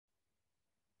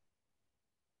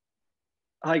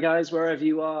Hi guys, wherever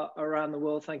you are around the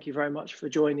world, thank you very much for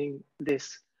joining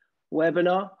this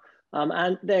webinar.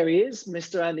 And there he is,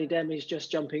 Mr. Andy Dem is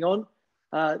just jumping on.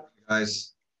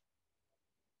 Guys.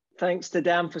 Thanks to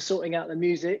Dan for sorting out the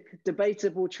music.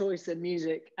 Debatable choice in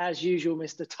music, as usual,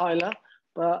 Mr. Tyler,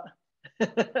 but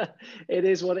it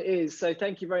is what it is. So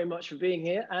thank you very much for being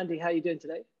here. Andy, how are you doing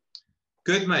today?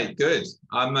 Good, mate, good.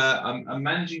 I'm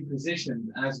managing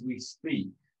positions as we speak.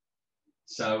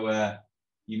 So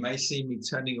you may see me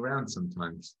turning around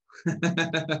sometimes.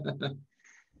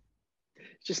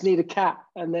 Just need a cat,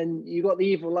 and then you got the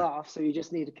evil laugh, so you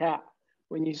just need a cat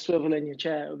when you swivel in your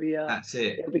chair. It'll be that's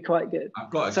it. It'll be quite good.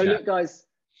 I've got a so cat. Look, guys,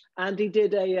 Andy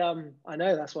did a I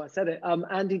know that's why I said it.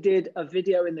 Andy did a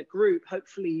video in the group.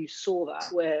 Hopefully you saw that,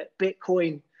 where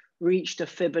Bitcoin reached a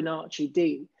Fibonacci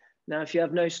D. Now, if you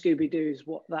have no Scooby-Doo's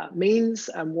what that means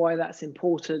and why that's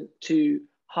important to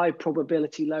high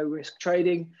probability, low risk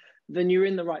trading, then you're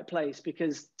in the right place,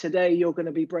 because today you're going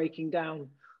to be breaking down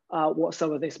what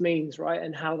some of this means, right?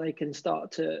 And how they can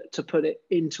start to put it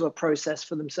into a process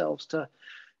for themselves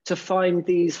to find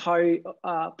these high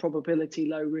probability,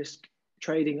 low risk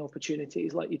trading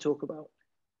opportunities like you talk about.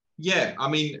 Yeah, I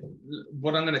mean,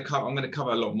 what I'm going to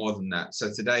cover a lot more than that.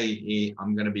 So today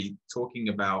I'm going to be talking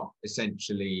about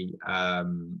essentially,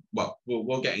 well,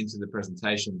 we'll get into the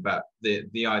presentation, but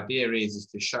the idea is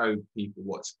to show people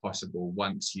what's possible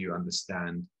once you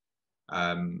understand,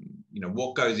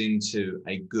 what goes into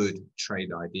a good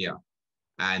trade idea.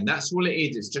 And that's all it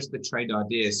is. It's just the trade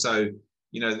idea. So,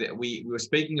 we were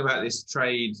speaking about this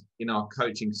trade in our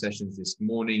coaching sessions this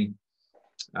morning.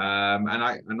 But I'm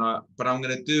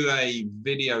going to do a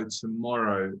video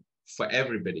tomorrow for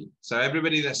everybody. So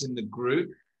everybody that's in the group,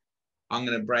 I'm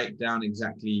going to break down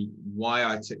exactly why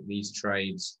I took these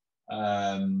trades.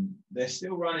 They're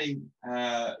still running.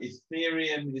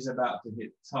 Ethereum is about to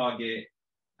hit target,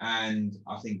 and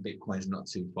I think Bitcoin's not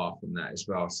too far from that as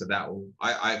well. So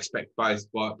I expect both.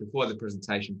 But before the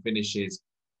presentation finishes,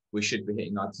 we should be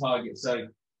hitting our target. So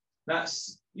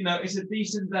that's, it's a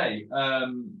decent day.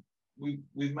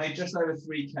 We've made just over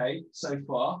 3K so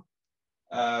far.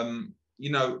 But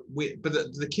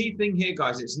the key thing here,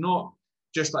 guys, it's not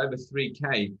just over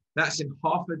 3K. That's in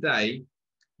half a day,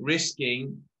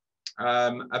 risking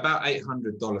about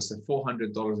 $800, so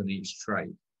 $400 on each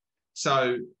trade.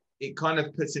 So it kind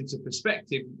of puts into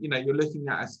perspective, you're looking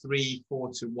at a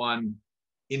 3-4 to 1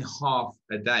 in half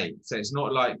a day. So it's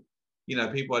not like,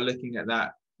 people are looking at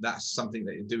that. That's something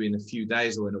that you do in a few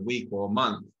days or in a week or a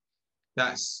month.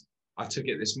 I took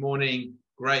it this morning,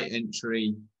 great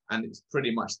entry, and it's pretty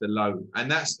much the low.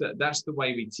 And that's the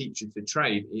way we teach you to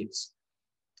trade. It's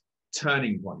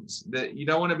turning points that you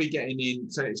don't want to be getting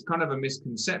in. So it's kind of a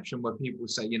misconception where people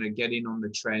say, get in on the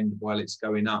trend while it's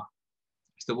going up.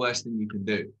 It's the worst thing you can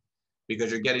do, because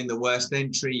you're getting the worst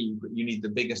entry. You need the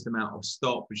biggest amount of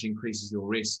stop, which increases your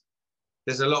risk.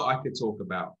 There's a lot I could talk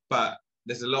about, but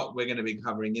there's a lot we're going to be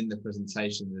covering in the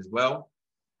presentation as well.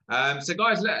 So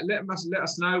guys, let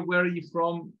us know, where are you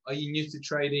from? Are you new to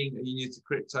trading? Are you new to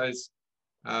cryptos?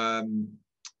 And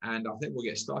I think we'll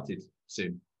get started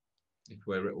soon if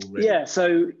we're all ready. Yeah,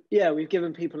 so we've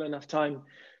given people enough time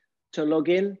to log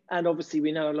in, and obviously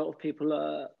we know a lot of people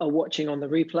are watching on the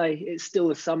replay. It's still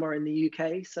the summer in the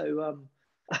UK, so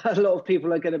a lot of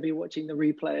people are going to be watching the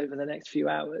replay over the next few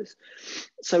hours.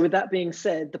 So with that being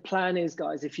said, the plan is,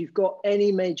 guys, if you've got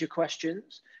any major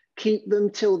questions, keep them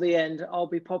till the end. I'll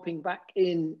be popping back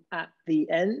in at the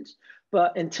end.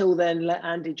 But until then, let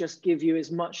Andy just give you as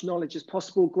much knowledge as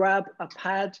possible. Grab a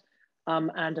pad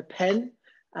and a pen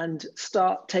and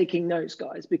start taking notes,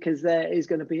 guys, because there is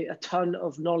going to be a ton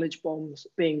of knowledge bombs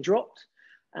being dropped.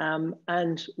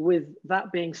 And with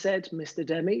that being said, Mr.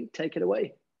 Demi, take it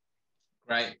away.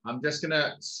 Great. I'm just going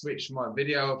to switch my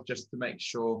video off just to make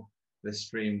sure the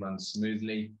stream runs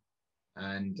smoothly.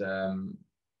 And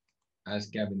as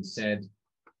Gavin said,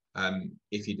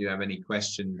 if you do have any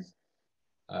questions,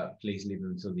 please leave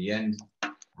them until the end,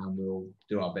 and we'll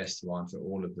do our best to answer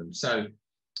all of them. So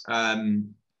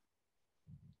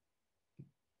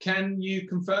can you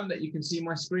confirm that you can see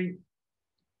my screen?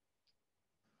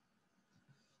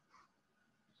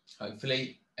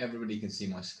 Hopefully everybody can see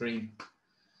my screen.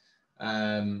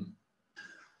 Okie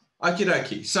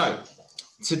dokie. So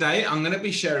today I'm going to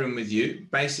be sharing with you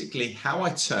basically how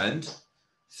I turned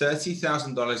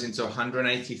 $30,000 into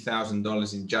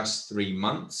 $180,000 in just 3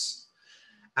 months.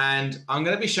 And I'm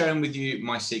going to be sharing with you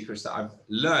my secrets that I've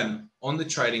learned on the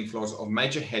trading floors of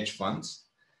major hedge funds,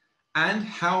 and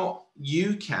how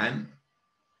you can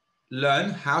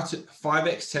learn how to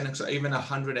 5x, 10x, or even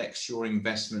 100x your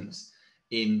investments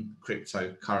in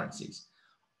cryptocurrencies.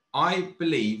 I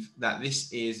believe that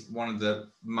this is one of the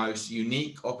most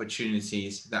unique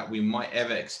opportunities that we might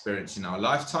ever experience in our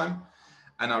lifetime.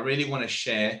 And I really want to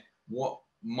share what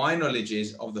my knowledge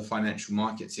is of the financial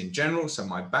markets in general, so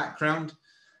my background,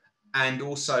 and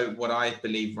also what I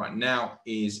believe right now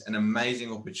is an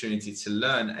amazing opportunity to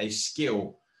learn a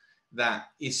skill that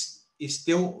is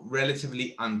still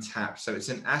relatively untapped. So it's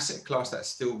an asset class that's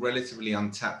still relatively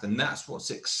untapped. And that's what's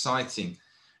exciting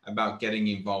about getting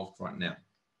involved right now.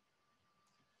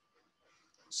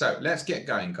 So let's get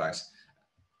going, guys.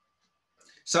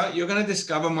 So you're going to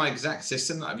discover my exact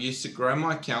system that I've used to grow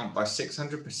my account by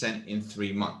 600% in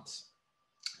 3 months.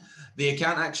 The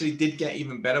account actually did get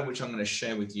even better, which I'm going to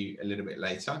share with you a little bit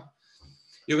later.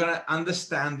 You're going to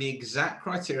understand the exact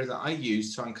criteria that I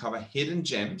use to uncover hidden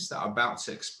gems that are about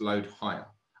to explode higher.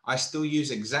 I still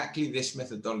use exactly this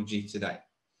methodology today.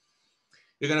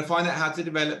 You're going to find out how to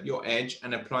develop your edge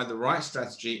and apply the right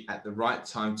strategy at the right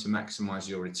time to maximize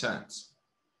your returns.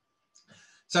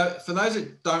 So for those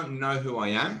that don't know who I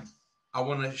am, I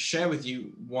want to share with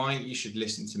you why you should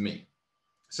listen to me.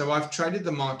 So I've traded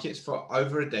the markets for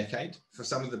over a decade for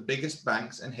some of the biggest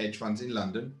banks and hedge funds in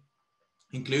London,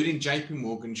 including JP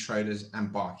Morgan, Schroders,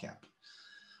 and Barcap.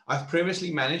 I've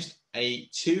previously managed a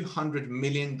 $200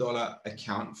 million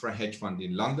account for a hedge fund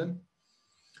in London.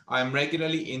 I am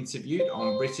regularly interviewed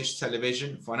on British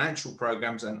television, financial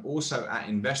programs, and also at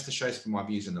investor shows for my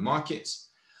views on the markets.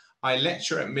 I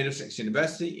lecture at Middlesex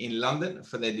University in London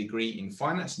for their degree in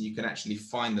finance, and you can actually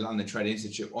find the London Trading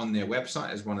Institute on their website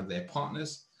as one of their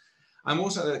partners. I'm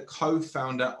also the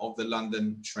co-founder of the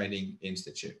London Trading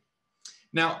Institute.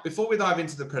 Now, before we dive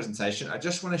into the presentation, I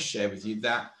just want to share with you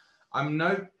that I'm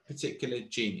no particular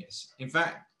genius. In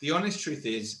fact, the honest truth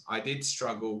is I did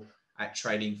struggle at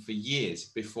trading for years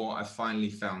before I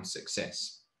finally found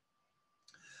success.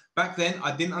 Back then,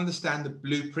 I didn't understand the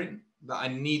blueprint that I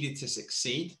needed to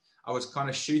succeed. I was kind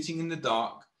of shooting in the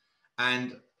dark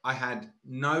and I had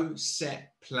no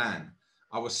set plan.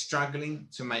 I was struggling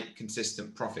to make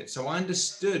consistent profit. So I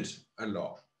understood a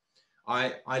lot.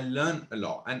 I learned a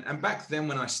lot. And back then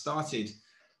when I started,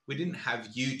 we didn't have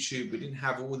YouTube. We didn't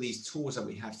have all these tools that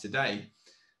we have today.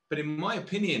 But in my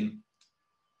opinion,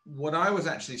 what I was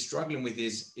actually struggling with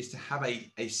is to have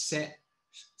a set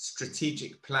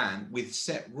strategic plan with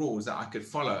set rules that I could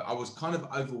follow. I was kind of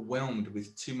overwhelmed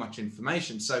with too much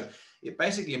information. So it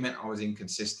basically meant I was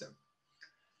inconsistent.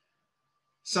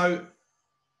 So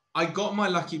I got my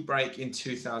lucky break in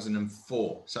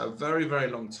 2004. So a very, very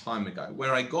long time ago,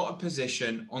 where I got a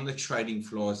position on the trading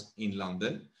floors in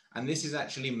London. And this is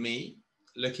actually me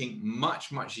looking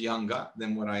much, much younger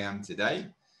than what I am today.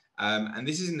 And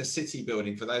this is in the City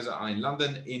building for those that are in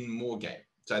London in Moorgate.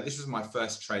 So this was my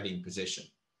first trading position.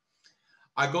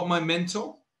 I got my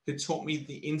mentor who taught me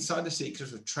the insider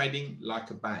secrets of trading like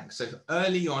a bank. So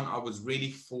early on, I was really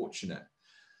fortunate.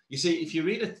 You see, if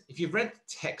you've read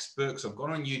textbooks or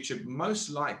gone on YouTube, most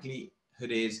likelihood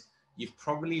is you've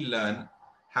probably learned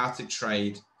how to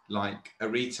trade like a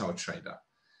retail trader.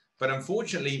 But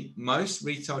unfortunately, most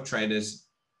retail traders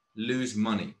lose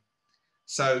money.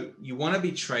 So you want to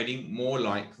be trading more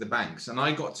like the banks. And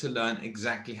I got to learn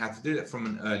exactly how to do that from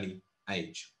an early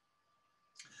age.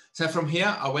 So from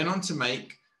here, I went on to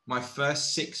make my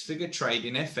first six-figure trade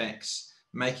in FX,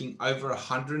 making over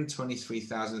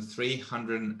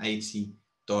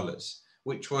 $123,380,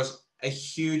 which was a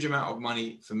huge amount of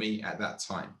money for me at that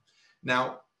time.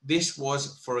 Now, this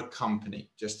was for a company,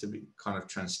 just to be kind of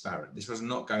transparent. This was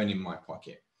not going in my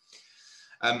pocket.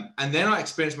 And then I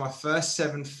experienced my first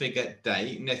seven-figure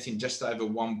day, netting just over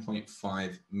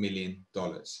 $1.5 million,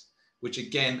 which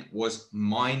again was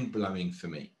mind-blowing for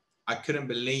me. I couldn't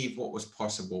believe what was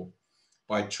possible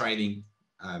by trading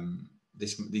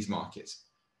these markets.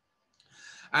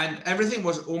 And everything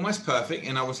was almost perfect,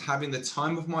 and I was having the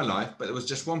time of my life, but there was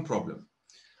just one problem.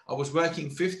 I was working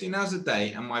 15 hours a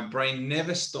day and my brain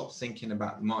never stopped thinking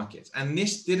about the markets. And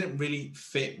this didn't really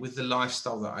fit with the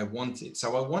lifestyle that I wanted.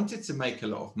 So I wanted to make a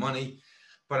lot of money,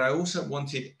 but I also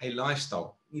wanted a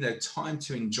lifestyle, time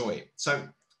to enjoy it. So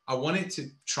I wanted to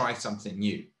try something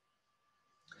new.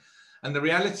 And the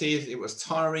reality is it was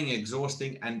tiring,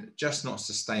 exhausting, and just not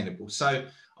sustainable. So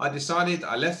I decided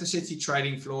I left the City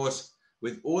trading floors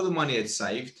with all the money I'd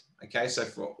saved. Okay, so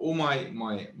for all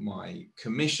my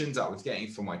commissions I was getting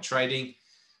for my trading,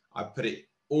 I put it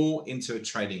all into a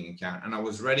trading account and I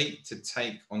was ready to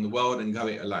take on the world and go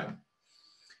it alone.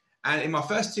 And in my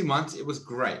first 2 months, it was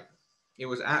great. It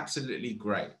was absolutely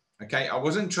great. Okay, I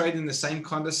wasn't trading the same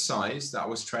kind of size that I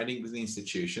was trading with the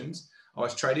institutions. I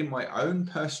was trading my own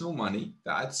personal money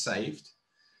that I'd saved.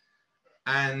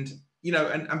 And you know,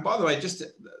 and by the way, just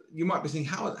you might be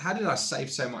thinking, how did I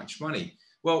save so much money?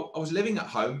 Well, I was living at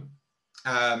home.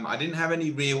 I didn't have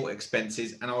any real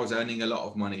expenses, and I was earning a lot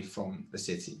of money from the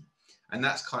city. And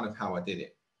that's kind of how I did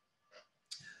it.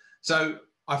 So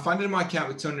I funded my account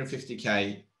with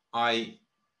 250K. I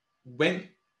went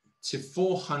to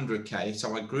 400K.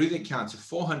 So I grew the account to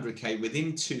 400K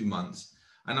within 2 months.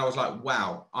 And I was like,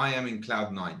 wow, I am in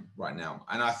cloud 9 right now.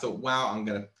 And I thought, wow, I'm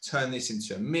going to turn this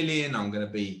into 1 million. I'm going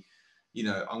to be, you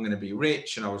know, I'm going to be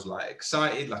rich. And I was like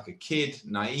excited, like a kid,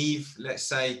 naive, let's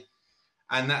say.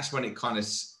 And that's when it kind of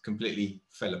completely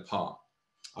fell apart.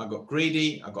 I got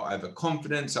greedy, I got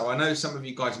overconfident. So I know some of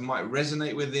you guys might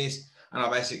resonate with this, and I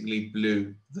basically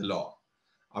blew the lot.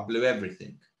 I blew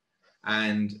everything.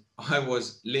 And I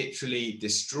was literally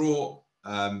distraught.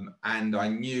 And I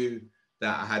knew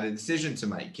that I had a decision to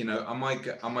make. You know, am I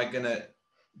going to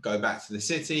go back to the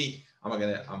city? I'm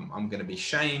going to be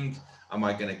shamed. Am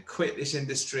I going to quit this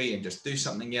industry and just do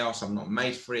something else? I'm not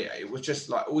made for it. It was just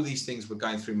like all these things were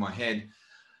going through my head.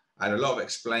 I had a lot of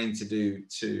explaining to do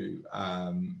to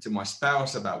my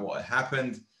spouse about what had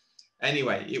happened.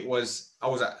 Anyway, I was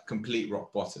at complete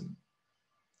rock bottom.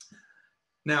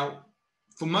 Now,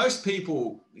 for most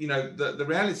people, you know, the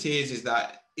reality is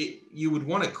that you would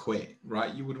want to quit,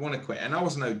 right? You would want to quit. And I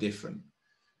was no different.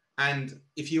 And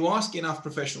if you ask enough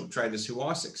professional traders who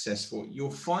are successful,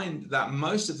 you'll find that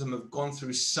most of them have gone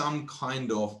through some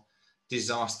kind of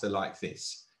disaster like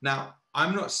this. Now,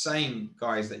 I'm not saying,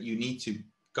 guys, that you need to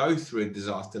go through a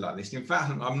disaster like this. In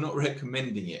fact, I'm not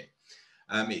recommending it.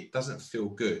 It doesn't feel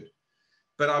good.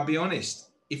 But I'll be honest,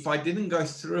 if I didn't go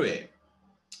through it,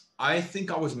 I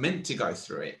think I was meant to go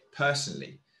through it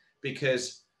personally,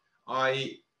 because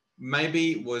I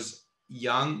maybe was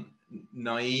young,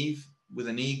 naive, with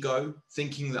an ego,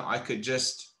 thinking that I could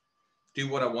just do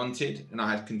what I wanted and I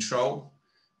had control.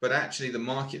 But actually the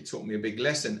market taught me a big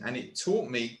lesson, and it taught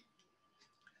me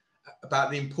about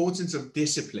the importance of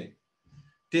discipline.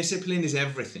 Discipline is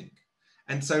everything.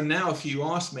 And so now if you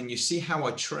ask me and you see how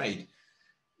I trade,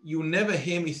 you'll never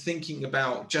hear me thinking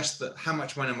about just how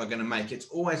much money am I going to make. It's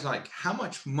always like, how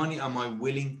much money am I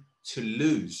willing to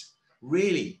lose?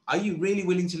 Really? Are you really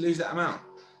willing to lose that amount?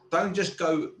 Don't just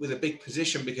go with a big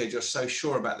position because you're so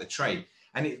sure about the trade.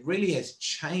 And it really has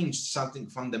changed something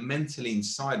fundamentally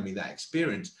inside me, that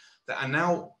experience, that I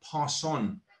now pass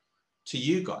on to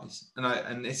you guys.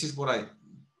 And this is what I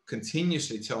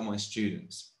continuously tell my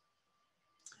students.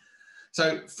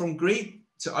 So from greed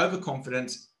to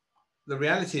overconfidence, the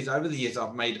reality is over the years,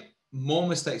 I've made more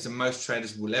mistakes than most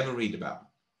traders will ever read about.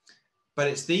 But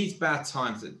it's these bad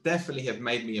times that definitely have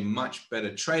made me a much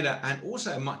better trader and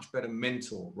also a much better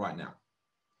mentor right now.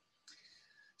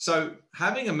 So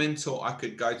having a mentor I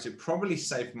could go to probably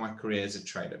saved my career as a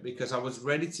trader, because I was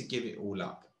ready to give it all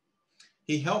up.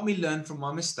 He helped me learn from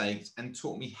my mistakes and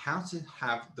taught me how to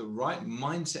have the right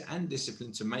mindset and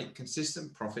discipline to make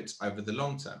consistent profits over the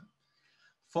long term.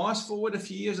 Fast forward a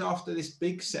few years after this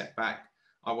big setback,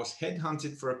 I was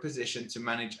headhunted for a position to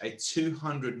manage a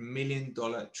 $200 million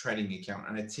trading account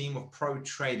and a team of pro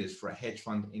traders for a hedge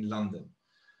fund in London.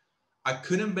 I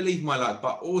couldn't believe my luck,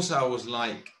 but also I was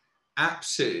like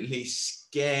absolutely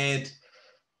scared.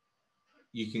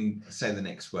 You can say the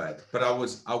next word, but I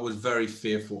was very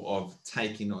fearful of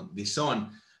taking this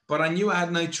on. But I knew I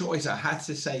had no choice. I had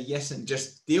to say yes and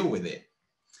just deal with it.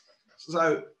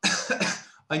 So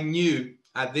I knew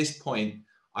at this point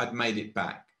I'd made it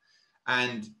back.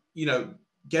 And, you know,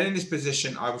 getting this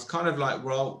position, I was kind of like,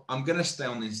 well, I'm going to stay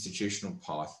on the institutional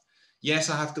path. Yes,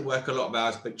 I have to work a lot of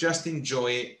hours, but just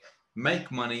enjoy it,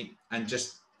 make money, and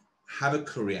just have a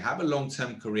career, have a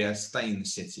long-term career, stay in the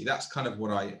city. That's kind of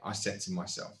what I said to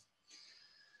myself.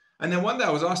 And then one day I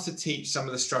was asked to teach some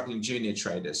of the struggling junior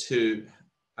traders who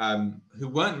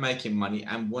weren't making money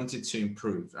and wanted to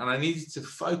improve. And I needed to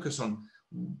focus on,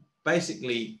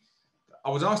 basically, I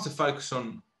was asked to focus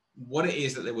on what it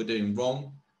is that they were doing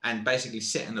wrong and basically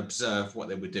sit and observe what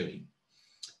they were doing.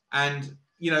 And,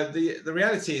 you know, the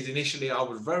reality is initially I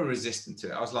was very resistant to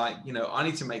it. I was like, you know, I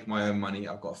need to make my own money.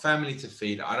 I've got a family to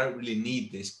feed. I don't really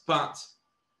need this. But,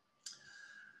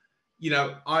 you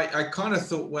know, I kind of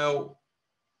thought, well,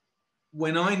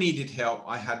 when I needed help,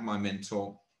 I had my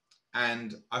mentor,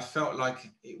 and I felt like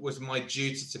it was my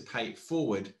duty to pay it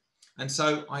forward. And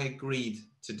so I agreed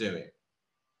to do it.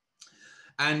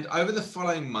 And over the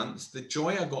following months, the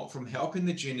joy I got from helping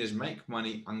the juniors make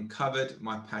money uncovered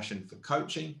my passion for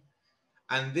coaching.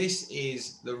 And this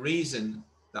is the reason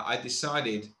that I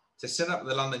decided to set up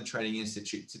the London Trading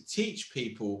Institute, to teach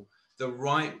people the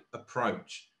right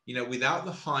approach, you know, without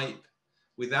the hype,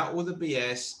 without all the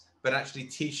BS, but actually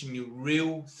teaching you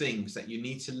real things that you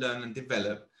need to learn and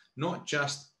develop not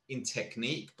just in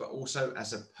technique, but also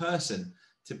as a person,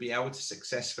 to be able to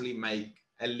successfully make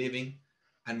a living,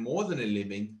 and more than a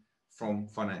living, from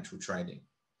financial trading.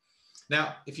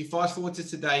 Now, if you fast forward to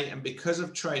today, and because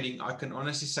of trading, I can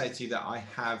honestly say to you that I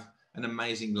have an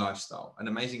amazing lifestyle, an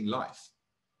amazing life.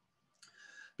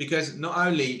 Because not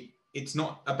only it's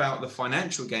not about the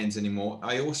financial gains anymore,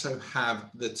 I also have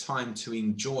the time to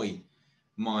enjoy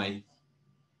my,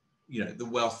 the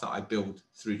wealth that I build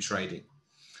through trading.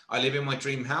 I live in my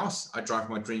dream house. I drive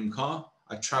my dream car.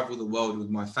 I travel the world with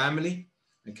my family.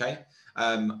 Okay.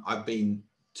 I've been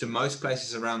to most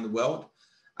places around the world.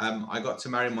 I got to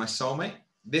marry my soulmate.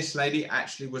 This lady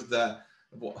actually was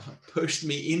what pushed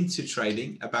me into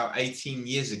trading about 18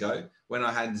 years ago when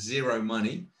I had zero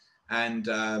money. And,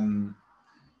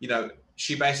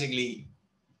 she basically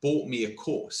bought me a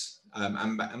course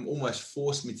and almost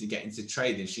forced me to get into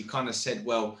trading. She kind of said,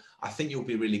 well, I think you'll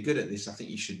be really good at this. I think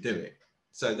you should do it.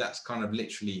 So that's kind of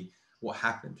literally what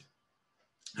happened.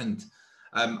 And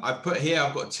I've put here,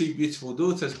 I've got two beautiful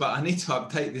daughters, but I need to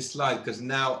update this slide because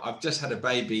now I've just had a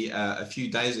baby a few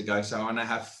days ago. So I now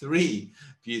have three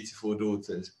beautiful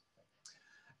daughters.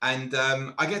 And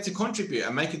I get to contribute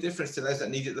and make a difference to those that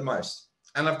need it the most.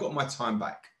 And I've got my time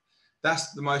back.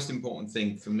 That's the most important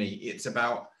thing for me. It's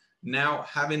about now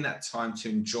having that time to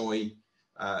enjoy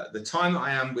the time that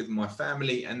I am with my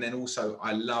family. And then also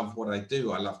I love what I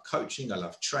do. I love coaching. I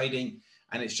love trading.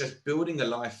 And it's just building a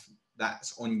life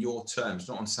that's on your terms,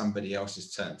 not on somebody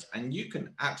else's terms. And you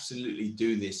can absolutely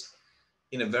do this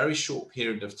in a very short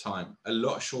period of time, a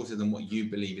lot shorter than what you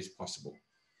believe is possible.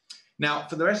 Now,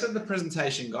 for the rest of the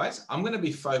presentation, guys, I'm going to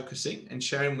be focusing and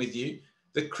sharing with you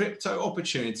the crypto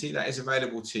opportunity that is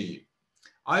available to you.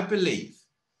 I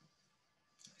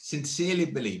sincerely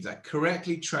believe that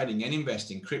correctly trading and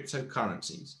investing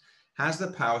cryptocurrencies has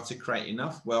the power to create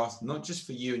enough wealth, not just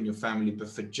for you and your family, but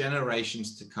for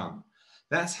generations to come.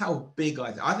 That's how big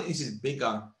I think this is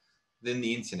bigger than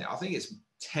the internet. I think it's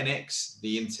 10x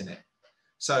the internet.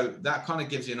 So that kind of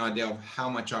gives you an idea of how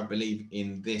much I believe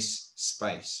in this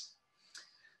space.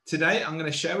 Today, I'm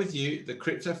going to share with you the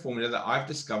crypto formula that I've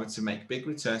discovered to make big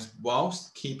returns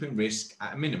whilst keeping risk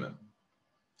at a minimum.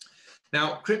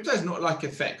 Now, crypto is not like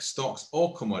FX, stocks,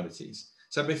 or commodities.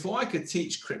 So before I could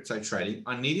teach crypto trading,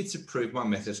 I needed to prove my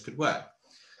methods could work.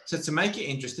 So to make it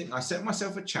interesting, I set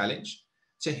myself a challenge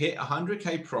to hit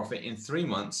 100K profit in 3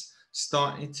 months,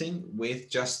 starting with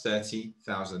just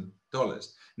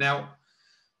 $30,000. Now,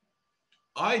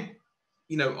 I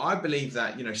believe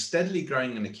that, steadily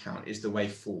growing an account is the way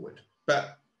forward,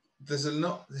 but there's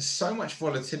so much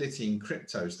volatility in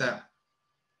cryptos that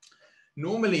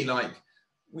normally,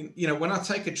 when I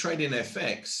take a trade in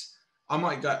FX, I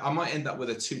might end up with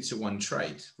a 2-to-1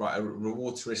 trade, right? A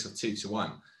reward to risk of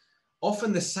 2-to-1.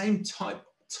 Often the same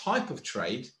type of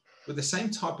trade with the same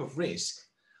type of risk,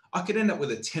 I could end up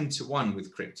with a 10-to-1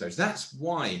 with cryptos. That's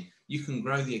why you can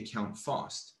grow the account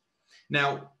fast.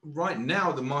 Now, right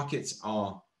now, the markets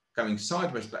are going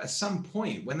sideways, but at some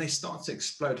point when they start to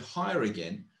explode higher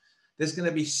again, there's going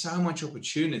to be so much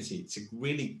opportunity to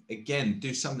really, again,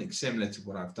 do something similar to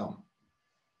what I've done.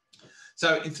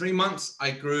 So in 3 months,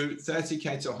 I grew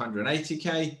 30K to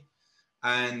 180K.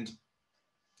 And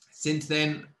since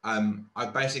then,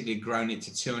 I've basically grown it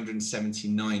to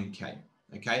 279K.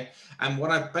 Okay. And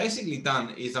what I've basically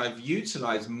done is I've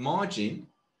utilized margin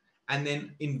and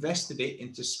then invested it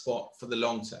into spot for the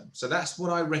long term. So that's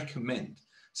what I recommend.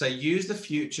 So use the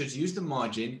futures, use the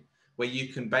margin where you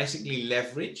can basically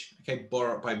leverage, okay,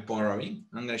 borrow by borrowing.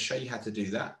 I'm going to show you how to do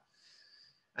that.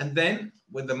 And then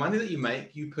with the money that you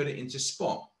make, you put it into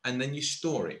spot and then you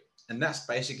store it. And that's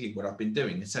basically what I've been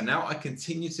doing. And so now I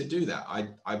continue to do that.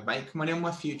 I make money on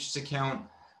my futures account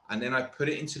and then I put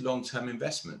it into long-term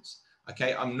investments.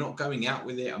 Okay, I'm not going out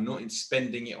with it. I'm not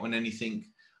spending it on anything.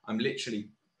 I'm literally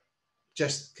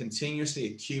just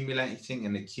continuously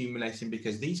accumulating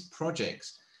because these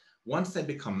projects, once they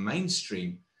become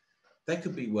mainstream, they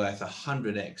could be worth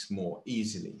 100x more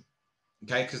easily.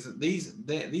 Okay, because this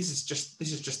is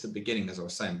just the beginning, as I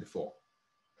was saying before.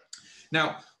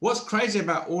 Now, what's crazy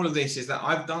about all of this is that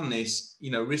I've done this,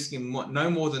 risking no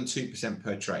more than 2%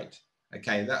 per trade.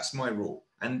 Okay, that's my rule,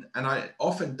 and I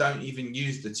often don't even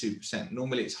use the 2%.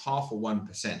 Normally, it's 0.5 or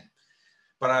 1%,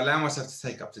 but I allow myself to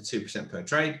take up to 2% per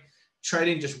trade,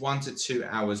 trading just 1 to 2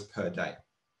 hours per day.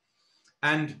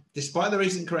 And despite the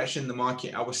recent correction in the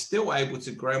market, I was still able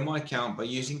to grow my account by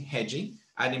using hedging,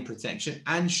 adding protection,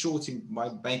 and shorting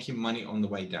by making money on the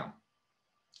way down.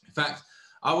 In fact,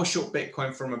 I was short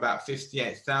Bitcoin from about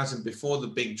 58,000 before the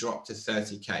big drop to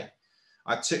 30K.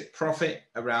 I took profit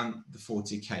around the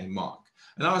 40K mark.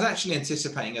 And I was actually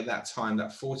anticipating at that time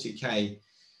that 40K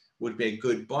would be a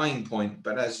good buying point.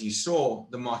 But as you saw,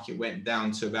 the market went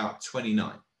down to about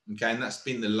 29. Okay, and that's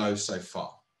been the low so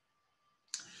far.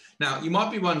 Now, you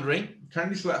might be wondering, can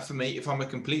this work for me if I'm a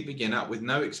complete beginner with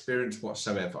no experience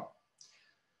whatsoever?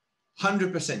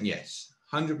 100% yes.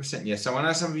 100% yes. So I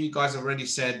know some of you guys have already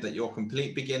said that you're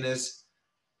complete beginners.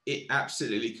 It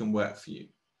absolutely can work for you.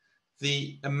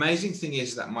 The amazing thing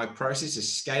is that my process is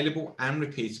scalable and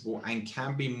repeatable and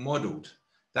can be modeled.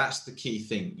 That's the key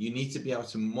thing. You need to be able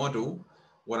to model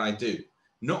what I do,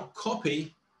 not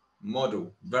copy,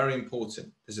 model. Very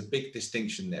important. There's a big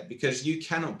distinction there because you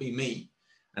cannot be me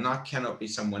and I cannot be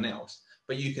someone else,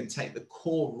 but you can take the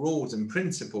core rules and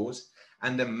principles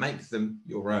and then make them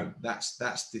your own. That's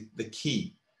the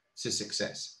key to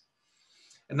success.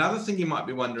 Another thing you might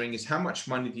be wondering is how much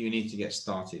money do you need to get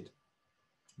started?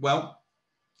 Well,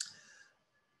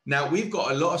 now we've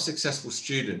got a lot of successful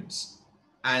students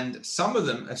and some of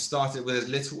them have started with as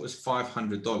little as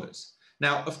 $500.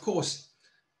 Now, of course,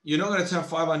 you're not going to turn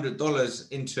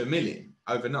 $500 into $1 million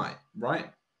overnight, right?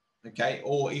 Okay,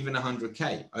 or even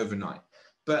 100K overnight,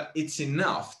 but it's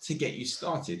enough to get you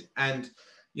started. And,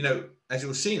 you know, as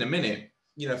you'll see in a minute,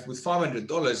 you know, with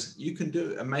 $500, you can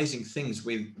do amazing things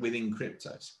within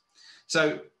cryptos.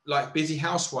 So like busy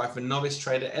housewife and novice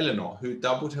trader Eleanor, who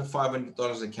doubled her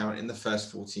 $500 account in the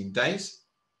first 14 days.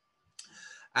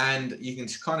 And you can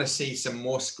kind of see some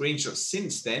more screenshots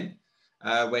since then,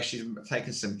 where she's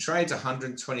taken some trades,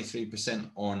 123%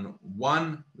 on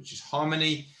one, which is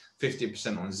Harmony,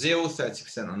 50% on ZIL,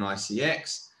 30% on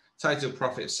ICX, total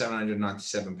profit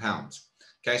 £797.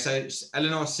 Okay, so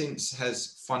Eleanor since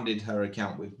has funded her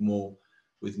account with more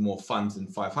funds than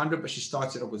 500, but she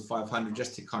started off with 500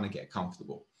 just to kind of get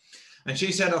comfortable. And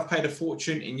she said, I've paid a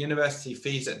fortune in university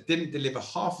fees that didn't deliver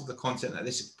half of the content that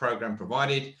this program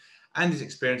provided, and his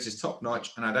experience is top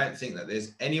notch. And I don't think that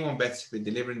there's anyone better to be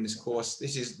delivering this course.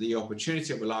 This is the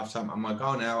opportunity of a lifetime. And my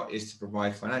goal now is to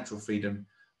provide financial freedom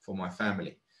for my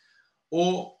family.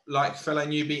 Or like fellow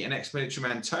newbie and ex-military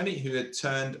man Tony, who had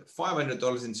turned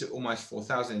 $500 into almost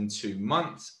 $4,000 in 2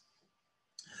 months.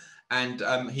 And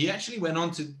he actually went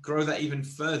on to grow that even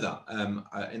further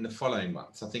in the following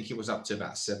months. I think he was up to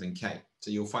about 7K.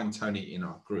 So you'll find Tony in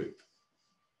our group.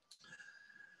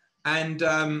 And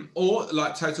or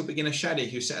like total beginner Shadi,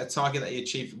 who set a target that he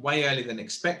achieved way earlier than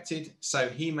expected. So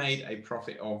he made a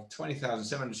profit of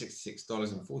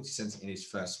 $20,766.40 in his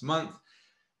first month.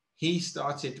 He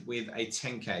started with a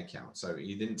 10K account. So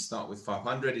he didn't start with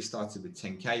 500, he started with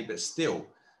 10K, but still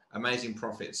amazing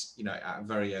profits, you know, at a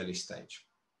very early stage.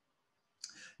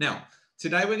 Now,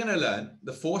 today we're going to learn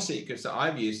the 4 secrets that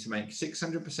I've used to make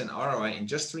 600% ROI in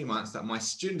just 3 months that my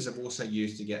students have also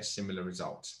used to get similar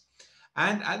results.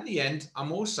 And at the end,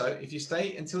 I'm also, if you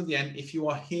stay until the end, if you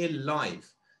are here live,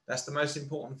 that's the most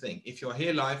important thing. If you're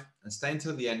here live and stay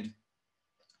until the end,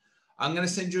 I'm going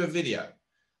to send you a video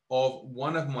of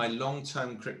one of my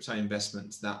long-term crypto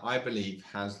investments that I believe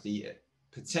has the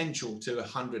potential to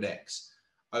 100x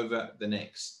over the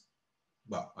next,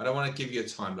 well, I don't want to give you a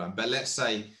timeline, but let's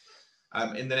say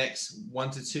in the next 1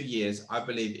 to 2 years, I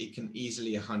believe it can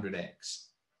easily 100x.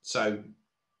 So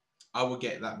I will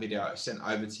get that video sent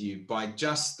over to you by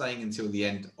just staying until the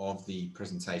end of the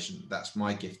presentation. That's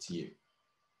my gift to you.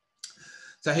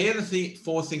 So here are the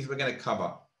 4 things we're going to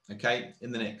cover, okay,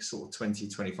 in the next sort of 20,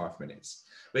 25 minutes.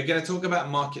 We're going to talk about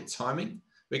market timing.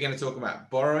 We're going to talk about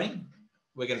borrowing.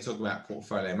 We're going to talk about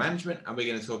portfolio management, and we're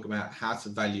going to talk about how to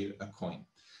value a coin.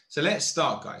 So let's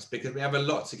start, guys, because we have a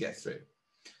lot to get through.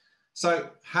 So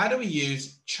how do we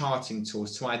use charting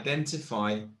tools to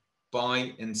identify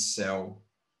buy and sell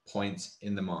points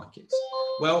in the markets?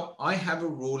 Well, I have a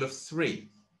rule of 3.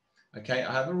 Okay,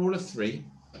 I have a rule of 3,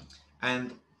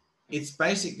 and it's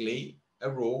basically a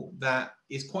rule that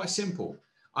is quite simple.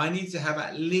 I need to have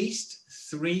at least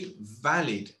 3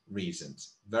 valid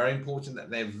reasons. Very important that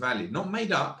they're valid, not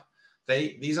made up.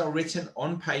 These are written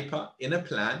on paper in a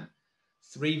plan.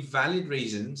 3 valid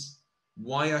reasons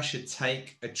why I should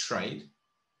take a trade.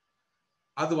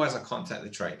 Otherwise, I can't take the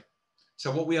trade.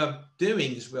 So what we are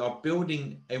doing is we are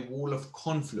building a wall of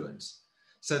confluence.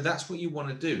 So that's what you want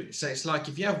to do. So it's like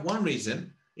if you have 1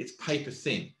 reason, it's paper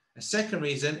thin. A second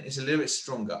reason is a little bit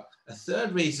stronger. A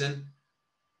third reason,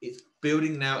 it's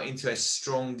building now into a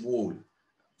strong wall.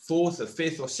 4th or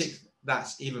 5th or 6th,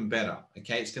 that's even better.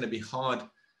 Okay, it's going to be hard.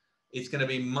 It's going to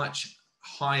be much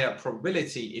higher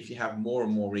probability if you have more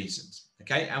and more reasons.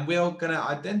 Okay, and we are going to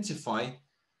identify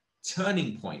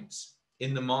turning points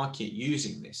in the market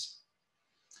using this.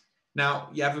 Now,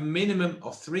 you have a minimum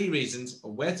of 3 reasons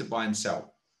of where to buy and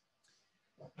sell.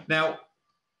 Now,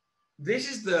 this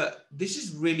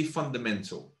is really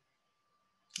fundamental.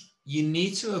 you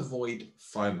need to avoid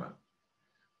FOMO,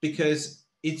 because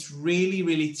it's really,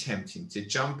 really tempting to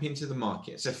jump into the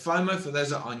market. So FOMO, for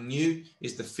those that are new,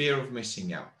 is the fear of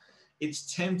missing out.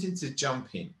 It's tempting to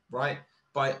jump in, right?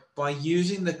 By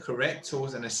using the correct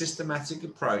tools and a systematic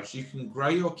approach, you can grow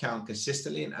your account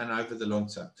consistently and over the long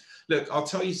term. Look, I'll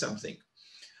tell you something.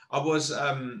 I was,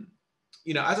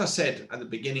 you know, as I said at the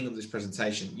beginning of this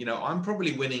presentation, you know, I'm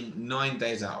probably winning 9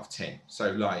 days out of 10.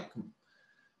 So like,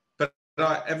 but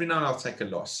every now and I'll take a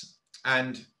loss.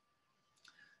 And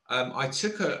I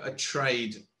took a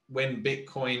trade when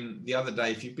Bitcoin the other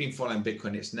day. If you've been following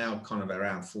Bitcoin, it's now kind of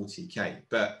around 40K,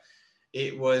 but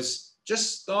it was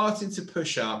just starting to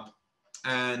push up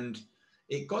and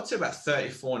it got to about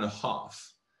 34 and a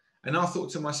half. And I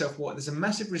thought to myself, well, there's a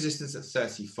massive resistance at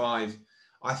 35.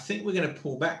 I think we're going to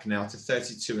pull back now to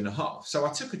 32 and a half. So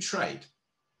I took a trade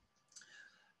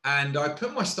and I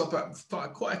put my stop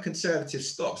at quite a conservative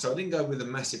stop. So I didn't go with a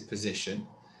massive position.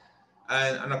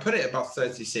 And I put it above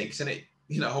 36, and it,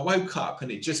 you know, I woke up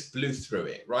and it just blew through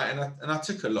it, right? And I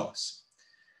took a loss.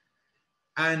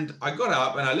 And I got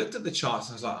up and I looked at the charts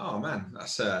and I was like, oh man,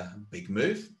 that's a big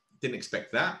move. Didn't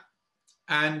expect that.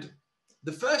 And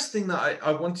the first thing that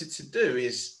I wanted to do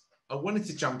is I wanted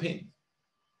to jump in.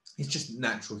 It's just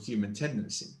natural human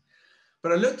tendency.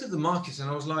 But I looked at the markets and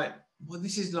I was like, well,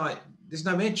 this is like, there's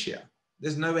no edge here.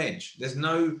 There's no edge. There's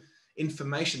no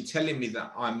information telling me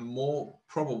that I'm more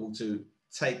probable to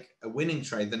take a winning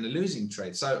trade than a losing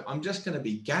trade. So I'm just going to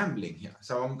be gambling here.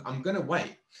 So I'm going to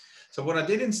wait. So what I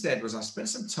did instead was I spent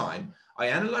some time, I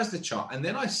analyzed the chart, and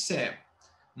then I set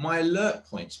my alert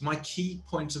points, my key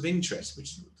points of interest,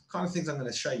 which is the kind of things I'm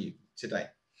going to show you today.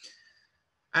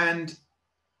 And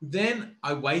then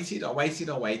I waited,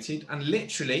 and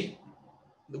literally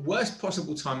the worst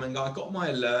possible timing, I got my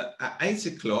alert at 8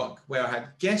 o'clock where I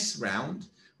had guests round,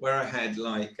 where I had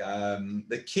like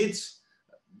the kids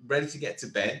ready to get to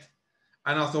bed.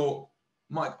 And I thought,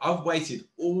 Mike, I've waited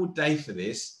all day for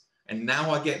this. And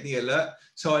now I get the alert.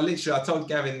 So I told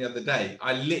Gavin the other day,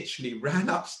 I literally ran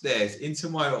upstairs into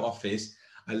my office.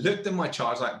 I looked at my chart,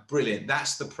 I was like, brilliant,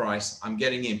 that's the price I'm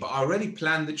getting in. But I already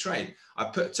planned the trade. I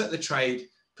took the trade,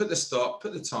 put the stop,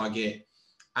 put the target,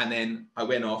 and then I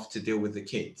went off to deal with the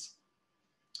kids.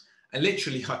 And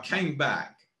literally I came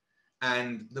back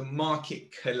and the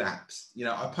market collapsed. You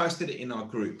know, I posted it in our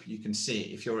group. You can see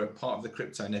it if you're a part of the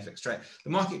crypto and FX trade. The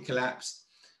market collapsed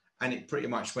and it pretty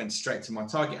much went straight to my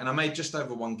target. And I made just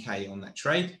over 1K on that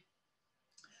trade.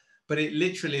 But it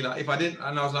literally, like, if I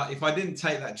didn't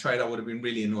take that trade, I would have been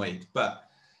really annoyed. But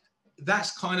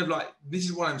that's kind of like, this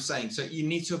is what I'm saying. So you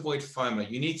need to avoid FOMO.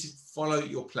 You need to follow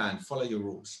your plan, follow your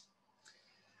rules.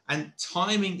 And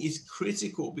timing is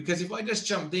critical, because if I just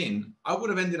jumped in, I would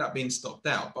have ended up being stopped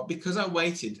out. But because I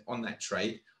waited on that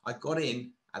trade, I got in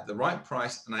at the right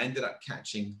price and I ended up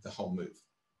catching the whole move.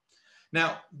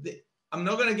 Now, I'm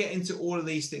not going to get into all of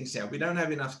these things here. We don't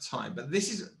have enough time, but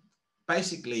this is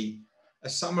basically a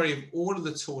summary of all of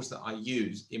the tools that I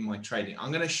use in my trading.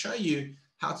 I'm going to show you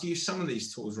how to use some of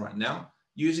these tools right now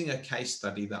using a case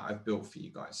study that I've built for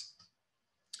you guys.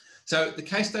 So the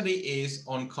case study is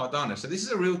on Cardano. So this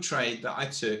is a real trade that I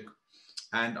took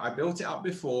and I built it up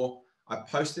before. I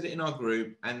posted it in our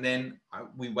group and then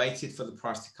we waited for the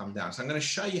price to come down. So I'm going to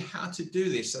show you how to do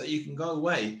this so that you can go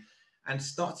away and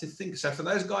start to think. So for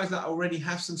those guys that already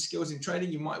have some skills in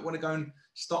trading, you might want to go and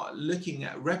start looking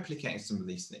at replicating some of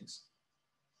these things.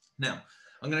 Now,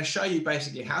 I'm going to show you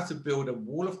basically how to build a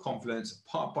wall of confidence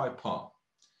part by part.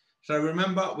 So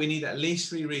remember, we need at least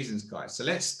 3 reasons, guys. So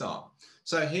let's start.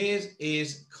 So here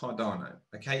is Cardano,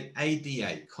 okay?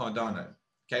 ADA, Cardano,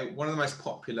 okay? One of the most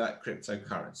popular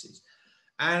cryptocurrencies.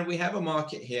 And we have a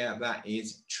market here that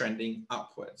is trending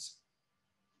upwards.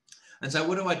 And so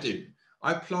what do?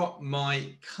 I plot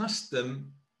my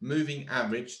custom moving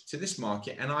average to this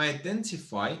market and I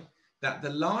identify that the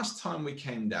last time we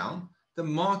came down, the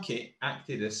market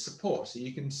acted as support. So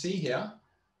you can see here,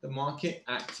 the market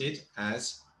acted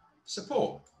as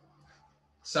support.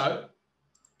 So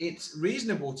it's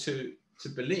reasonable to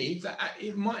believe that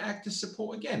it might act as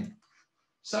support again.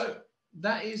 So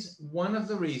that is one of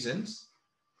the reasons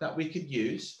that we could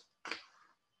use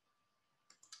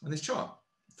on this chart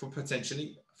for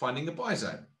potentially finding a buy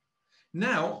zone.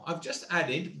 Now I've just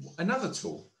added another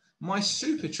tool, my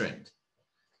super trend.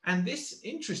 And this,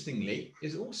 interestingly,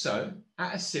 is also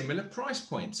at a similar price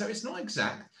point. So it's not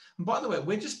exact. And by the way,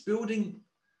 we're just building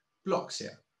blocks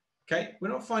here. Okay, we're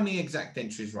not finding exact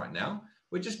entries right now.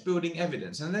 We're just building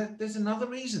evidence. And there's another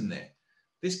reason there.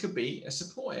 This could be a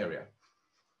support area.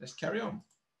 Let's carry on.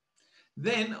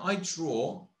 Then I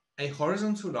draw a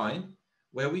horizontal line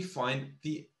where we find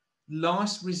the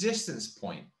last resistance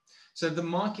point. So the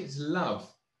markets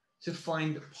love to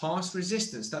find past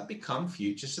resistance that become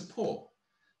future support.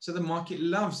 So the market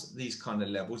loves these kind of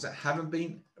levels that haven't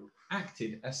been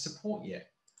acted as support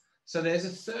yet. So there's a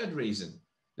third reason.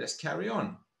 Let's carry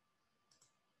on.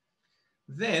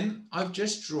 Then I've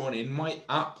just drawn in my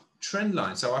up trend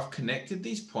line. So I've connected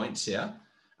these points here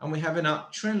and we have an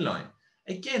up trend line.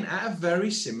 Again, at a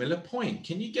very similar point.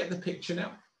 Can you get the picture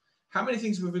now? How many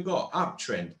things have we got?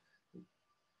 Uptrend,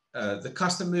 the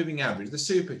custom moving average, the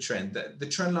super trend, the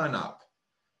trend line up,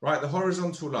 right? The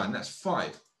horizontal line, that's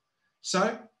 5.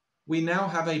 So we now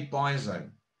have a buy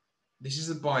zone. This is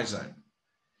a buy zone.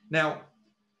 Now,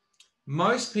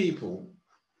 most people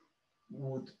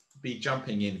would be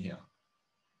jumping in here.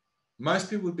 Most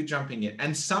people would be jumping in.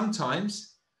 And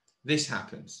sometimes this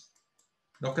happens.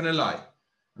 Not going to lie.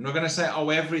 I'm not going to say, oh,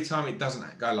 every time it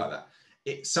doesn't go like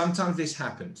that. Sometimes this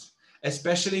happens,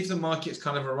 especially if the market's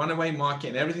kind of a runaway market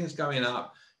and everything's going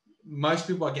up. Most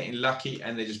people are getting lucky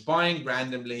and they're just buying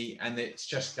randomly and it's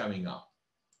just going up.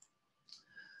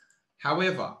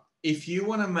 However, if you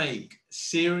want to make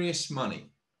serious money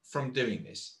from doing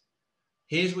this,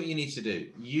 here's what you need to do.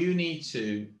 You need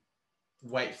to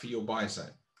wait for your buy zone.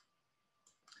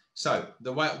 So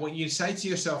what you say to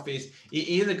yourself is, it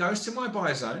either goes to my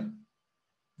buy zone,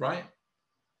 right?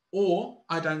 Or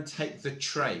I don't take the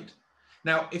trade.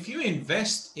 Now, if you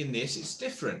invest in this, it's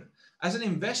different. As an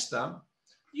investor,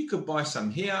 you could buy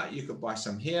some here, you could buy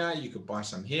some here, you could buy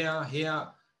some here,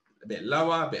 a bit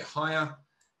lower, a bit higher.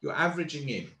 You're averaging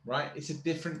in, right? It's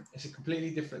a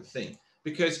completely different thing.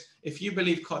 Because if you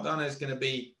believe Cardano is going to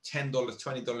be $10,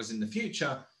 $20 in the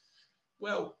future,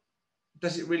 well,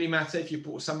 does it really matter if you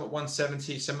bought some at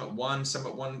 170, some at 1, some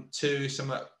at 1.2, some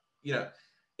at,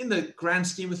 in the grand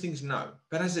scheme of things, no.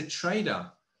 But as a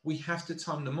trader, we have to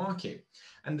time the market.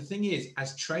 And the thing is,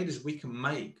 as traders, we can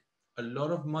make a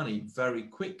lot of money very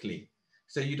quickly.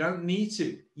 So you don't need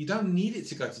it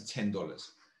to go to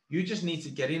 $10. You just need to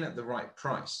get in at the right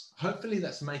price. Hopefully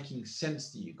that's making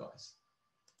sense to you guys.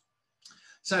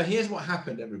 So here's what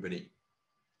happened, everybody.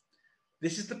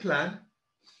 This is the plan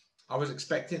I was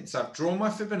expecting. So I've drawn my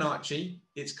Fibonacci.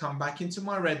 It's come back into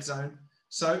my red zone.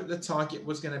 So the target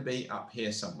was going to be up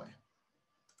here somewhere.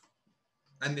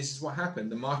 And this is what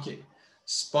happened. The market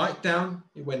spiked down.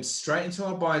 It went straight into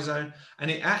our buy zone.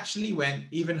 And it actually went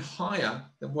even higher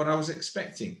than what I was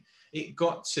expecting. It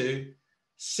got to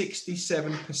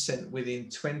 67% within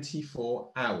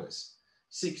 24 hours.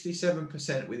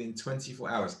 67% within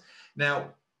 24 hours.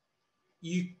 Now,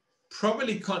 you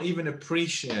probably can't even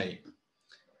appreciate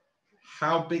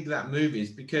how big that move is,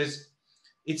 because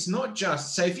it's not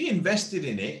just, say if you invested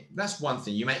in it, that's one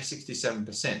thing, you make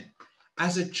 67%.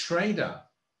 As a trader,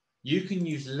 you can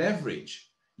use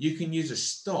leverage, you can use a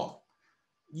stop.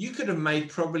 You could have made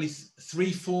probably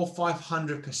 300,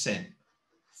 400, 500%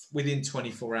 within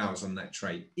 24 hours on that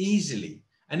trade, easily.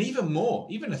 And even more,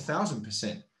 even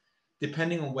 1,000%,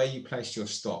 depending on where you place your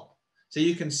stop. So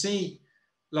you can see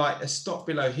like a stop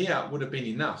below here would have been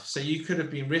enough. So you could have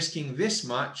been risking this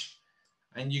much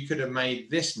and you could have made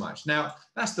this much. Now,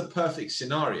 that's the perfect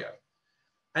scenario.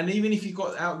 And even if you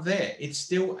got out there, it's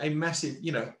still a massive,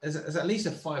 there's at least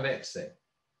a 5x there.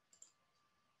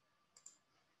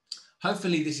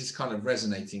 Hopefully this is kind of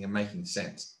resonating and making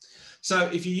sense. So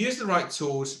if you use the right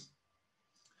tools,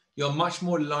 you're much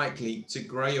more likely to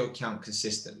grow your account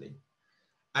consistently.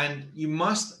 And you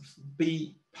must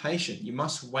be patient. You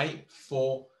must wait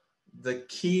for the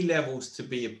key levels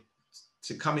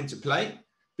to come into play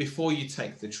before you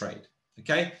take the trade.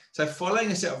 Okay, so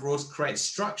following a set of rules creates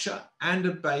structure and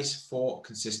a base for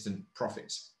consistent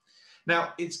profits.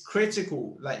 Now, it's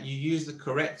critical that you use the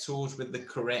correct tools with the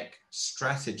correct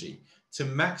strategy to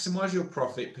maximize your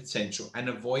profit potential and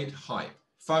avoid hype,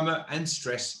 FOMO, and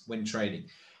stress when trading.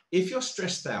 If you're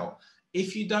stressed out,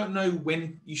 if you don't know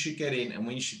when you should get in and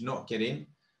when you should not get in,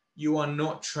 you are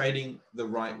not trading the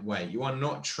right way. You are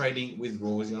not trading with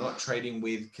rules. You're not trading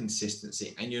with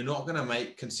consistency, and you're not going to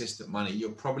make consistent money.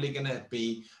 You're probably going to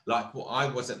be like what I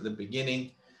was at the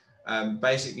beginning,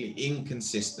 basically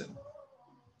inconsistent.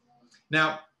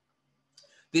 Now,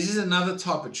 this is another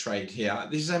type of trade here.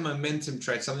 This is a momentum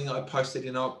trade, something that I posted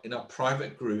in our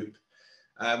private group,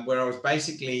 where I was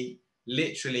basically,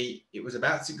 literally, it was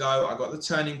about to go. I got the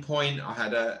turning point. I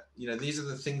had these are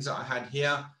the things that I had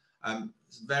here.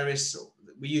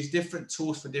 We use different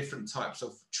tools for different types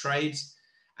of trades,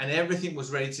 and everything was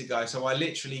ready to go. So I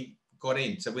literally got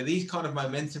in. So with these kind of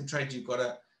momentum trades, you've got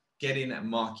to get in at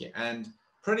market. And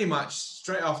pretty much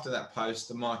straight after that post,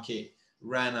 the market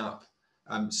ran up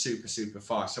super, super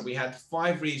fast. So we had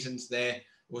 5 reasons there. It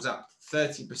was up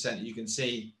 30%. You can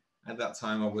see at that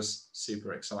time, I was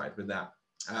super excited with that.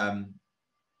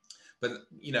 But,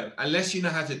 unless you know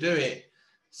how to do it,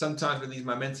 sometimes with these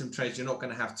momentum trades, you're not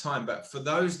going to have time. But for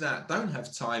those that don't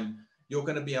have time, you're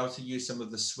going to be able to use some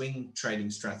of the swing trading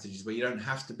strategies where you don't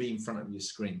have to be in front of your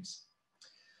screens.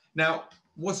 Now,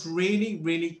 what's really,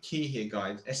 really key here,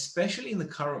 guys, especially in the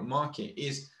current market,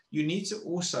 is you need to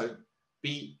also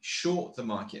be short the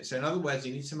market. So in other words,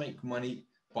 you need to make money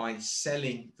by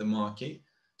selling the market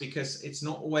because it's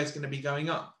not always going to be going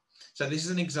up. So this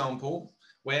is an example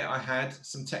where I had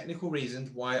some technical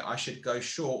reasons why I should go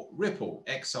short Ripple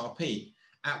XRP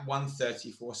at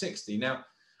 134.60. Now,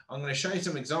 I'm going to show you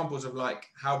some examples of like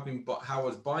how I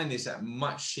was buying this at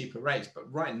much cheaper rates.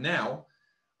 But right now,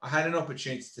 I had an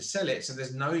opportunity to sell it. So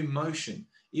there's no emotion.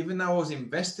 Even though I was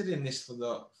invested in this for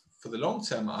the long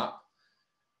term up,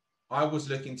 I was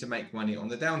looking to make money on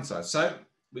the downside. So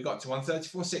we got to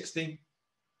 134.60.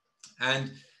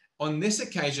 And on this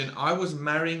occasion, I was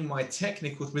marrying my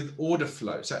technicals with order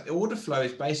flow. So order flow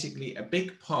is basically a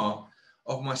big part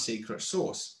of my secret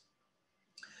sauce.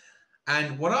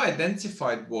 And what I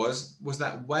identified was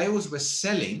that whales were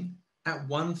selling at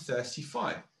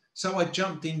 135. So I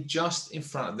jumped in just in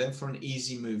front of them for an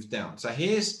easy move down. So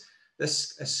here's a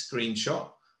screenshot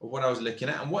of what I was looking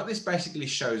at. And what this basically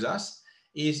shows us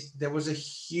is there was a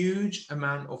huge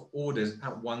amount of orders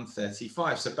at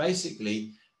 135. So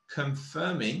basically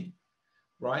confirming,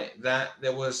 right, that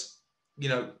there was,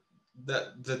 the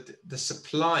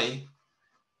supply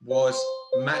was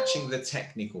matching the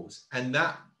technicals. And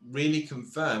that really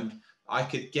confirmed I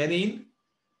could get in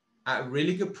at a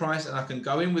really good price and I can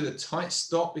go in with a tight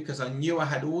stop because I knew I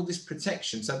had all this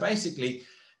protection. So basically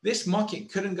this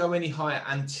market couldn't go any higher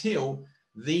until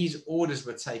these orders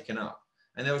were taken up.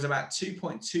 And there was about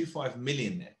 2.25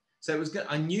 million there. So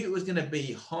I knew it was going to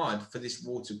be hard for this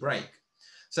wall to break.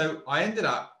 So I ended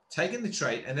up taking the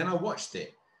trade and then I watched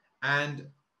it. And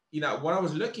what I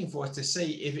was looking for is to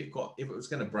see if it was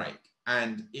going to break,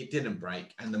 and it didn't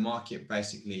break, and the market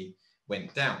basically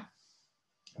went down.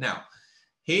 Now,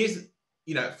 here's,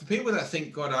 for people that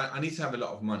think, God, I need to have a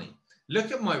lot of money.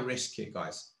 Look at my risk here,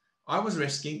 guys. I was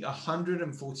risking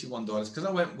 $141 because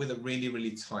I went with a really,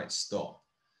 really tight stop.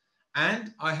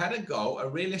 And I had a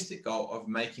realistic goal of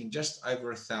making just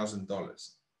over $1,000.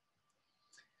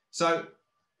 So,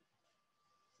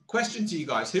 question to you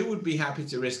guys, who would be happy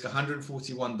to risk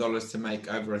 $141 to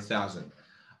make over $1,000?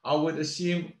 I would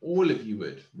assume all of you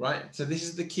would, right? So this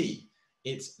is the key.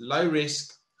 It's low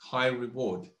risk, high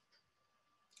reward.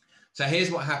 So here's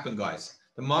what happened, guys.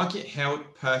 The market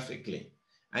held perfectly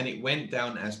and it went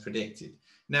down as predicted.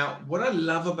 Now, what I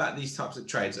love about these types of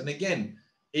trades, and again,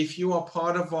 if you are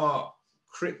part of our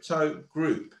crypto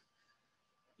group,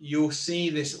 you'll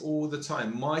see this all the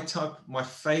time. My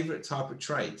favorite type of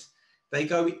trades, they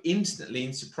go instantly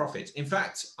into profits. In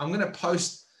fact, I'm going to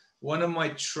post one of my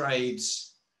trades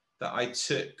that I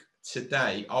took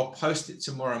today. I'll post it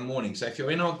tomorrow morning. So if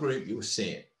you're in our group, you'll see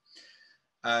it.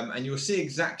 And you'll see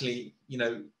exactly,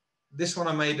 this one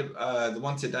I made, the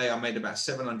one today, I made about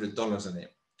 $700 on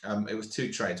it. It was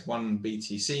two trades, one on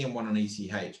BTC and one on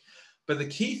ETH. But the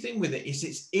key thing with it is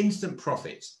it's instant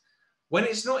profits. When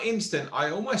it's not instant,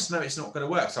 I almost know it's not going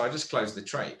to work. So I just close the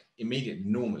trade immediately,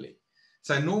 normally.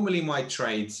 So normally my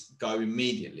trades go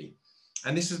immediately.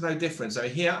 And this was no different. So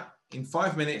here in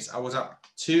 5 minutes, I was up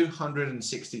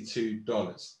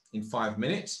 $262 in 5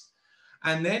 minutes.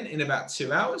 And then in about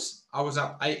 2 hours, I was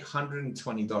up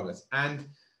 $820. And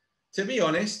to be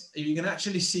honest, if you can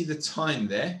actually see the time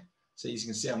there, so you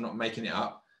can see I'm not making it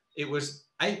up, it was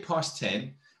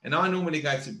 10:08. And I normally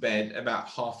go to bed about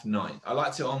 9:30. I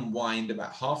like to unwind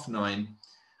about 9:30.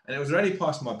 And it was already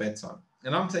past my bedtime.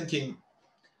 And I'm thinking,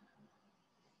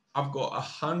 I've got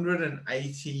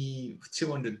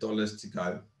 $200 to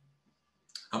go.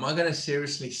 Am I going to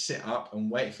seriously sit up and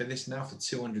wait for this now for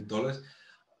 $200?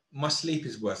 My sleep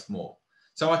is worth more.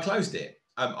 So I closed it.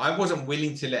 I wasn't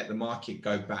willing to let the market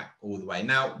go back all the way.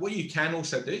 Now, what you can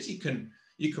also do is you can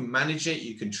manage it.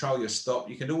 You control your stop.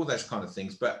 You can do all those kind of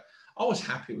things. But I was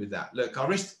happy with that. Look, I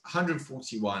risked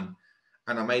 141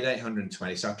 and I made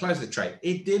 820. So I closed the trade.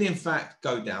 It did, in fact,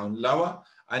 go down lower.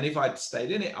 And if I'd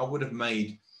stayed in it, I would have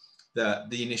made the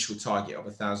initial target of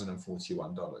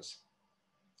 $1,041.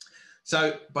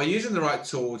 So by using the right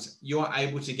tools, you are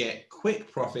able to get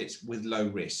quick profits with low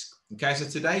risk. Okay, so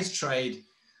today's trade,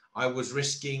 I was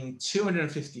risking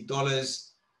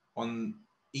 $250 on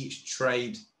each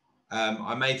trade.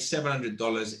 I made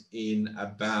 $700 in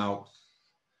about,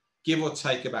 give or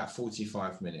take, about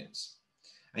 45 minutes.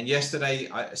 And yesterday,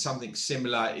 something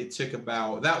similar, it took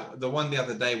about, the one the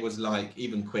other day was like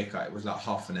even quicker. It was like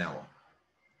half an hour.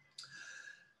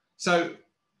 So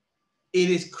it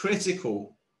is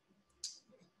critical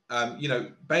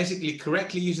basically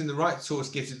correctly using the right tools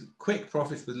gives you quick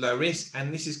profits with low risk.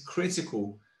 And this is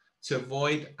critical to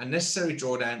avoid unnecessary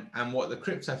drawdown and what the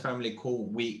crypto family call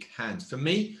weak hands. For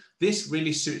me, this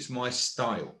really suits my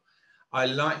style. I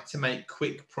like to make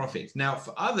quick profits. Now,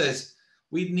 for others,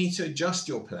 we need to adjust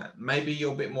your plan. Maybe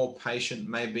you're a bit more patient,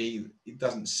 maybe it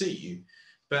doesn't suit you,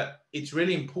 but it's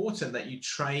really important that you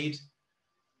trade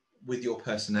with your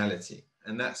personality.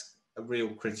 And that's a real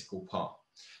critical part.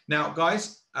 Now,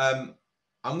 guys, I'm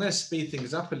going to speed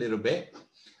things up a little bit.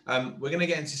 We're going to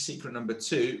get into secret number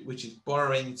 2, which is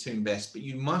borrowing to invest, but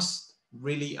you must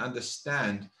really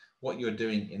understand what you're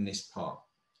doing in this part.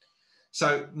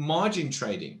 So margin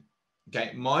trading,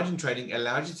 okay, margin trading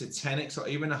allows you to 10x or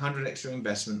even 100x your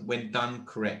investment when done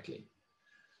correctly.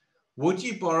 Would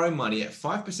you borrow money at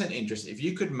 5% interest if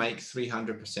you could make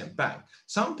 300% back?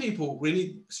 Some people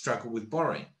really struggle with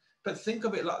borrowing, but think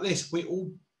of it like this. We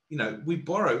all, we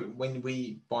borrow when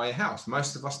we buy a house.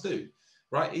 Most of us do,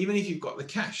 right? Even if you've got the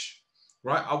cash,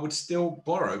 right? I would still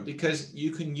borrow because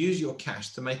you can use your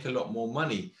cash to make a lot more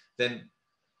money than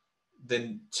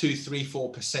 2, 3,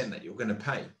 4% that you're going to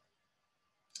pay.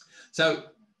 So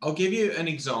I'll give you an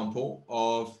example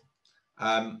of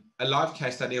a live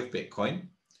case study of Bitcoin,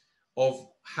 of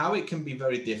how it can be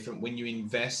very different when you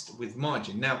invest with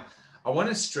margin. Now, I want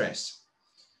to stress,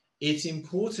 it's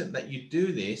important that you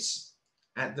do this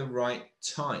at the right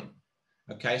time.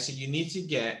 Okay, so you need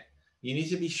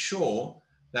to be sure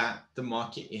that the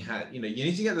market, you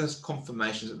need to get those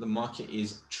confirmations that the market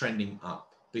is trending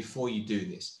up before you do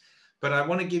this. But I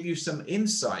want to give you some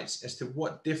insights as to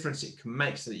what difference it can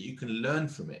make so that you can learn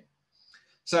from it.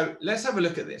 So let's have a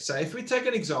look at this. So if we take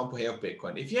an example here of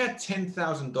Bitcoin, if you had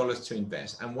 $10,000 to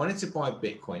invest and wanted to buy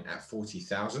Bitcoin at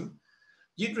 40,000,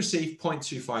 you'd receive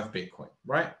 0.25 Bitcoin,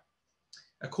 right?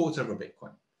 A quarter of a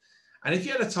Bitcoin. And if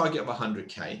you had a target of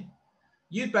 100K,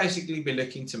 you'd basically be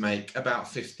looking to make about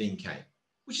 15K,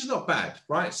 which is not bad,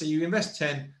 right? So you invest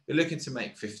 10, you're looking to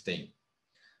make 15.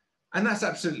 And that's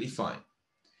absolutely fine.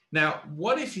 Now,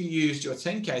 what if you used your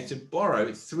 10K to borrow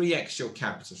 3x your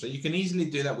capital? So you can easily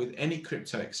do that with any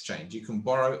crypto exchange. You can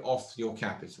borrow off your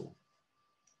capital.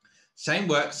 Same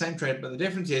work, same trade, but the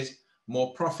difference is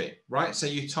more profit, right? So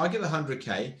you target the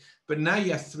 100K, but now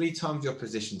you have 3 times your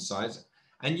position size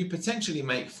and you potentially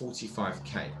make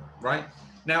 45K, right?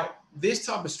 Now, this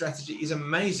type of strategy is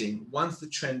amazing once the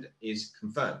trend is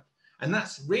confirmed. And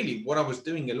that's really what I was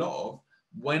doing a lot of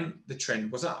when the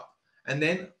trend was up. And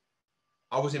then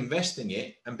I was investing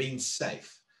it and being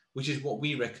safe, which is what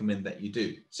we recommend that you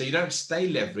do. So you don't stay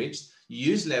leveraged,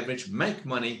 you use leverage, make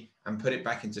money and put it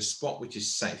back into spot, which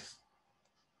is safe.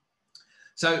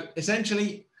 So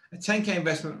essentially a 10K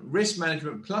investment, risk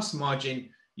management plus margin,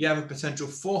 you have a potential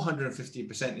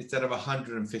 450% instead of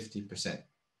 150%.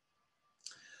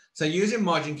 So using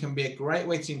margin can be a great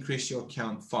way to increase your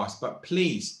account fast, but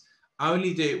please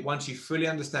only do it once you fully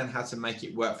understand how to make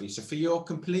it work for you. So for your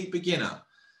complete beginner,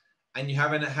 and you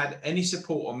haven't had any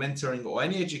support or mentoring or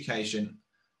any education,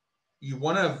 you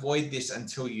want to avoid this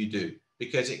until you do,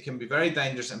 because it can be very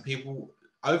dangerous and people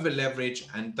over leverage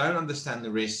and don't understand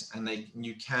the risks and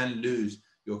you can lose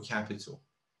your capital.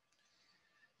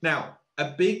 Now,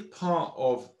 a big part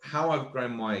of how I've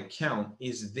grown my account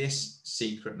is this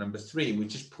secret number 3,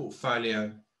 which is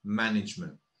portfolio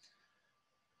management.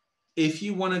 If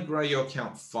you want to grow your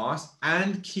account fast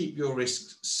and keep your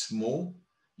risks small,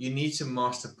 you need to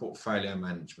master portfolio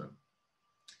management.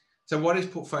 So what is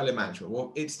portfolio management?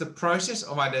 Well, it's the process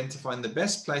of identifying the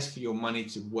best place for your money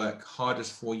to work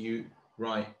hardest for you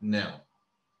right now.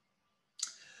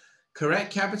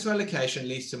 Correct capital allocation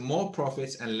leads to more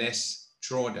profits and less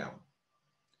drawdown.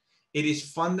 It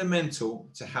is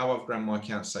fundamental to how I've grown my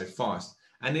account so fast.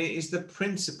 And it is the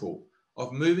principle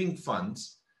of moving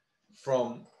funds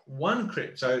from one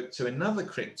crypto to another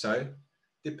crypto,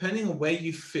 depending on where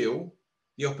you feel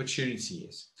the opportunity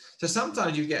is. So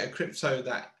sometimes you get a crypto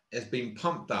that has been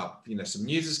pumped up, some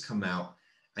news has come out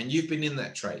and you've been in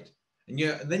that trade and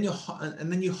then you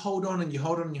hold on and you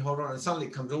hold on and you hold on and suddenly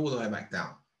it comes all the way back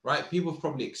down, right? People have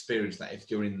probably experienced that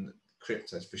if you're in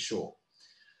cryptos for sure.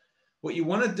 What you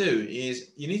want to do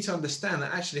is you need to understand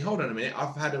that actually, hold on a minute,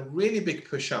 I've had a really big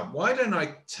push up. Why don't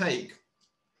I take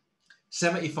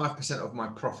 75% of my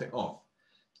profit off?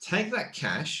 Take that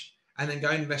cash and then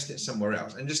go invest it somewhere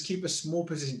else and just keep a small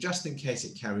position just in case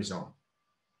it carries on.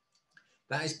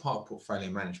 That is part of portfolio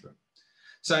management.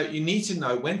 So you need to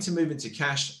know when to move into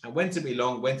cash and when to be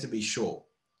long, when to be short.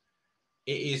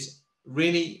 It is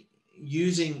really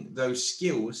using those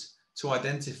skills to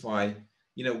identify,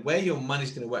 where your money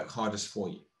is going to work hardest for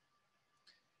you.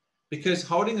 Because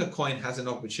holding a coin has an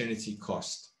opportunity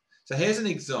cost. So here's an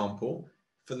example.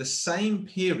 for the same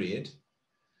period,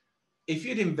 if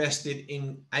you'd invested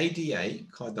in ADA,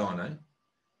 Cardano,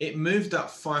 it moved up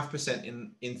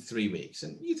 5% in 3 weeks.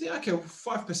 And you think, okay, well,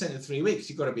 5% in 3 weeks,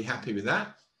 you've got to be happy with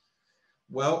that.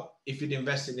 Well, if you'd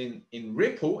invested in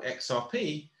Ripple,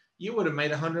 XRP, you would have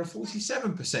made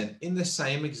 147% in the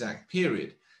same exact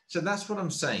period. So that's what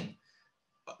I'm saying.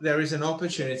 There is an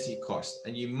opportunity cost,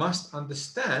 and you must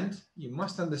understand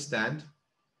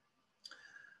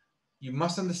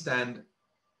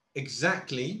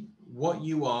exactly what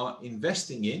you are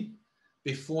investing in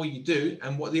before you do,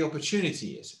 and what the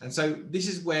opportunity is. And so this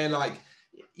is where, like,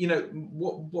 you know,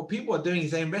 what people are doing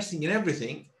is they're investing in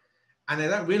everything, and they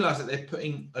don't realize that they're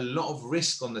putting a lot of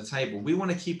risk on the table. We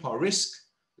want to keep our risk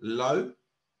low.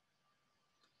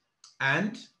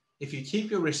 And if you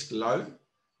keep your risk low,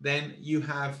 then you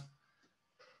have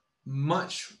a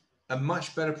much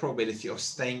better probability of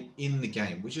staying in the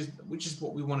game, which is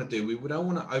what we want to do. We don't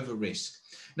want to over risk.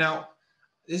 Now,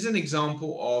 this is an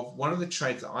example of one of the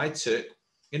trades that I took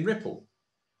in Ripple.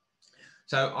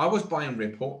 So I was buying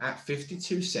Ripple at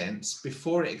 52 cents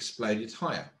before it exploded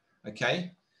higher.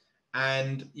 Okay.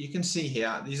 And you can see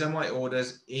here, these are my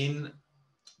orders in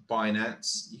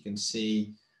Binance. You can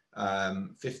see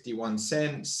 51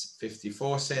 cents,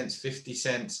 54 cents, 50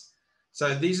 cents.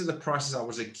 So these are the prices I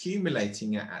was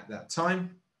accumulating at that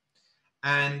time.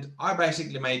 And I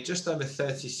basically made just over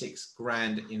 36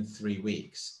 grand in 3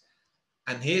 weeks.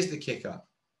 And here's the kicker,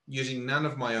 using none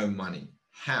of my own money.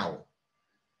 How?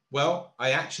 Well,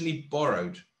 I actually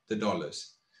borrowed the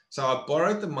dollars. So I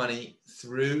borrowed the money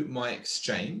through my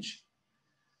exchange,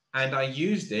 and I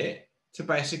used it to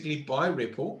basically buy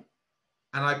Ripple,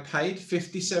 and I paid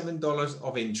 $57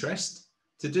 of interest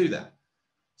to do that.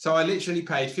 So I literally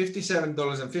paid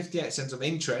 $57.58 of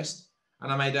interest,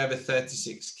 and I made over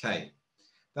 36K.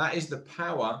 That is the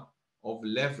power of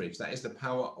leverage. That is the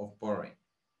power of borrowing.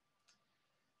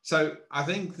 So I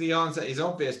think the answer is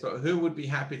obvious, but who would be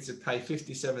happy to pay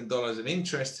 $57 of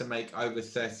interest to make over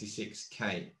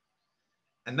 36K?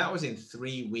 And that was in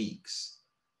 3 weeks.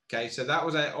 Okay, so that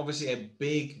was obviously a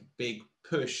big, big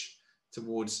push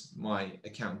towards my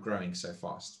account growing so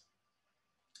fast.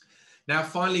 Now,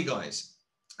 finally, guys,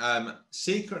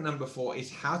 secret number 4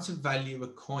 is how to value a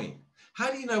coin.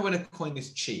 How do you know when a coin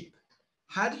is cheap?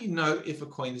 How do you know if a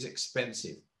coin is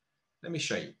expensive? Let me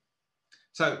show you.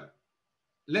 So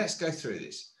let's go through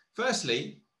this.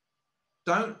 Firstly,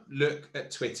 don't look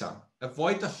at Twitter.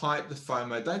 Avoid the hype, the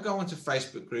FOMO. Don't go onto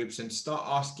Facebook groups and start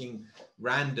asking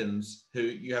randoms who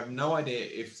you have no idea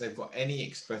if they've got any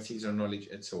expertise or knowledge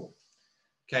at all.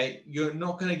 Okay, you're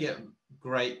not going to get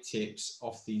great tips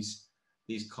off these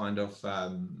kind of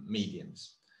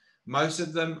mediums. Most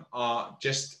of them are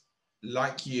just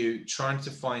like you, trying to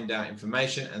find out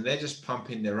information, and they're just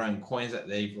pumping their own coins that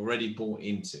they've already bought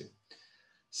into.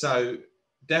 So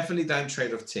definitely don't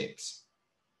trade off tips.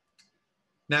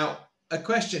 Now, a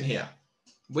question here.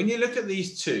 When you look at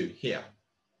these two here,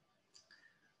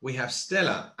 we have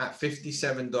Stellar at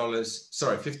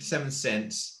 $57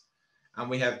 cents, and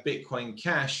we have Bitcoin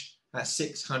Cash at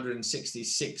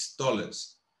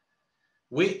 $666.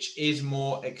 Which is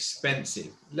more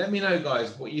expensive? Let me know,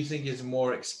 guys, what you think is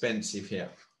more expensive here.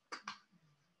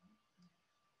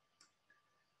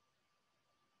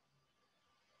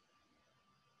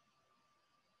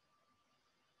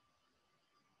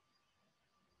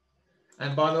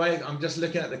 And by the way, I'm just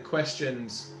looking at the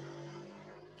questions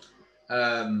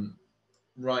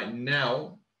right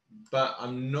now, but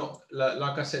I'm not,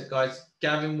 like I said, guys,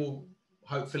 Gavin will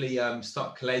hopefully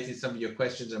start collating some of your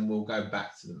questions, and we'll go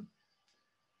back to them.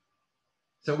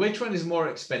 So which one is more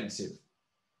expensive?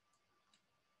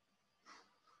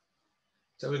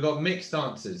 So we've got mixed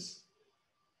answers.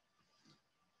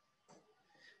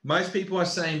 Most people are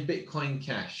saying Bitcoin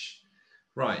Cash.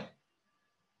 Right.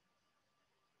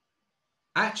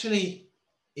 Actually,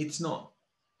 it's not,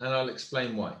 and I'll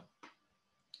explain why.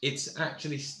 It's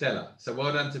actually Stellar. So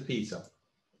well done to Peter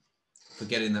for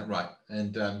getting that right,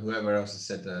 and whoever else has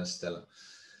said Stellar.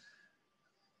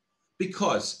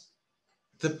 Because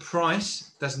the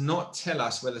price does not tell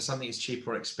us whether something is cheap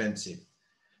or expensive.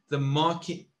 The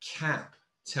market cap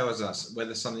tells us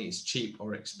whether something is cheap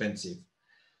or expensive.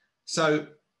 So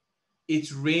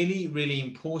it's really, really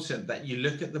important that you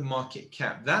look at the market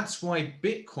cap. That's why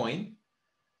Bitcoin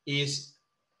is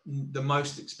the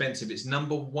most expensive. It's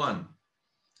number 1.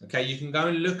 Okay, you can go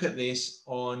and look at this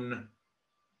on,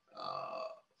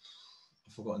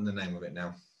 I've forgotten the name of it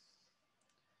now,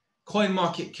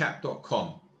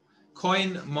 coinmarketcap.com.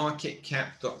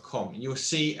 coinmarketcap.com. You'll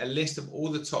see a list of all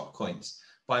the top coins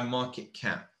by market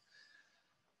cap.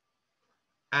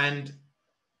 And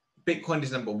Bitcoin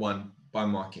is number 1 by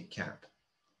market cap.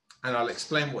 and I'll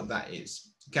explain what that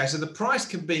is. Okay, so the price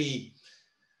can be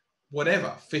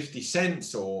whatever, 50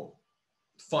 cents or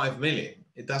 5 million.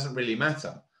 It doesn't really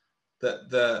matter.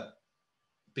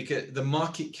 Because the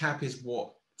market cap is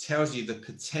what tells you the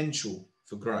potential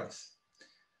for growth.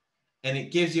 And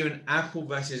it gives you an apple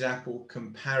versus apple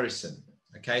comparison.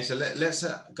 Okay, so let's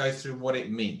go through what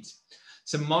it means.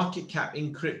 So market cap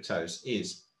in cryptos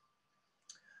is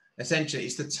essentially,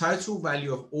 it's the total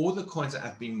value of all the coins that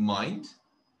have been mined,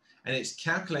 and it's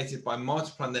calculated by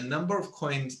multiplying the number of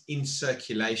coins in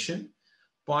circulation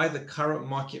by the current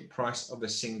market price of a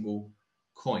single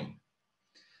coin.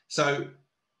 So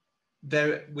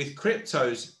there, with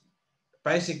cryptos,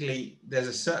 basically there's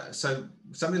a certain, so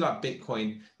something like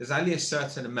Bitcoin, there's only a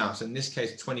certain amount, so in this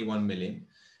case 21 million,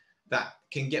 that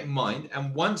can get mined,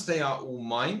 and once they are all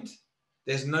mined,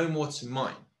 there's no more to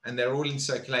mine, and they're all in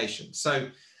circulation. So,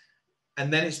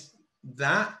 and then it's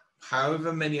that,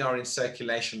 however many are in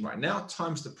circulation right now,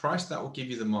 times the price, that will give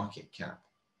you the market cap.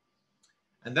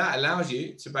 And that allows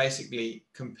you to basically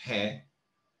compare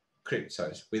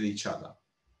cryptos with each other.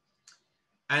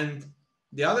 And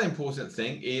the other important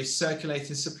thing is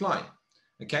circulating supply.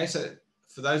 Okay, so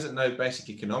for those that know basic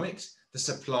economics, the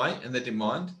supply and the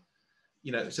demand,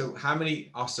 you know, so how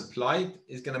many are supplied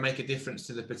is going to make a difference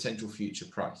to the potential future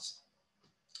price.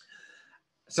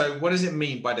 So what does it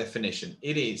mean by definition?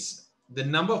 It is the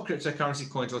number of cryptocurrency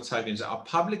coins or tokens that are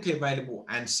publicly available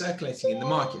and circulating in the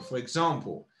market. For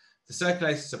example, the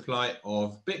circulated supply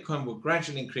of Bitcoin will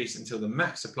gradually increase until the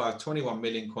max supply of 21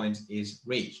 million coins is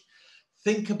reached.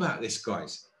 Think about this,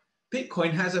 guys.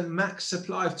 Bitcoin has a max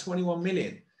supply of 21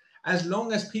 million. As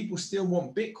long as people still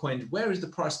want Bitcoin, where is the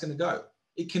price going to go?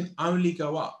 It can only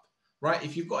go up, right?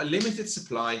 If you've got a limited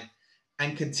supply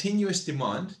and continuous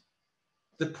demand,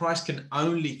 the price can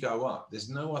only go up. There's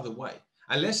no other way.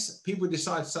 Unless people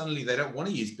decide suddenly they don't want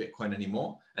to use Bitcoin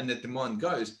anymore and the demand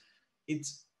goes,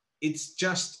 it's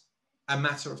just a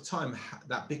matter of time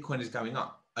that Bitcoin is going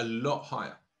up a lot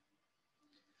higher.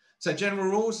 So general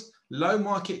rules, low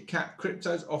market cap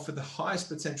cryptos offer the highest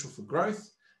potential for growth.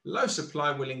 Low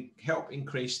supply will help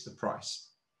increase the price.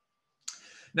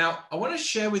 Now, I want to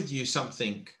share with you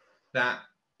something that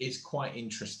is quite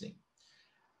interesting.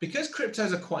 Because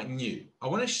cryptos are quite new, I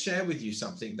want to share with you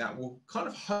something that will kind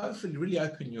of hopefully really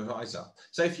open your eyes up.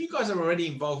 So if you guys are already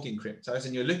involved in cryptos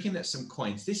and you're looking at some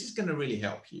coins, this is going to really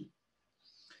help you.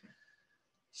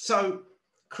 So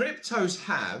cryptos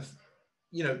have,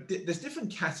 you know, there's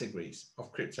different categories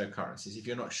of cryptocurrencies if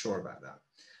you're not sure about that.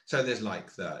 So there's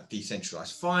like the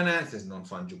decentralized finance, there's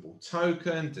non-fungible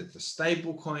tokens, there's the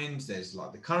stable coins, there's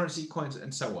like the currency coins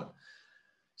and so on.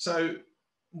 So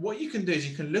what you can do is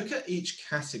you can look at each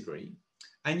category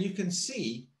and you can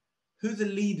see who the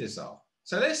leaders are.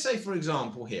 So let's say, for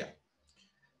example, here,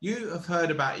 you have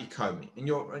heard about Ecomi and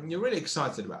you're really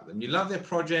excited about them. You love their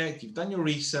project, you've done your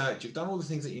research, you've done all the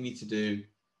things that you need to do,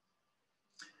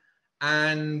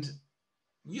 and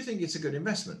you think it's a good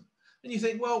investment. And you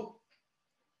think, well,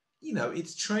 you know,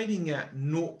 it's trading at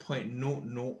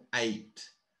 0.008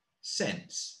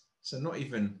 cents. So not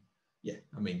even,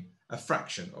 a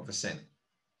fraction of a cent.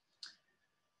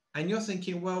 And you're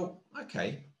thinking, well,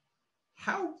 okay,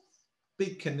 how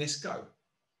big can this go?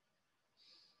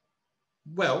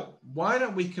 Well, why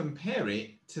don't we compare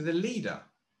it to the leader?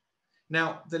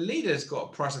 Now, the leader's got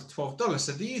a price of $12.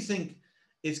 So do you think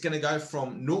it's going to go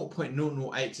from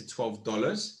 0.008 to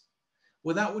 $12?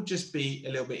 Well, that would just be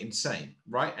a little bit insane,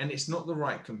 right? And it's not the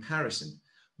right comparison.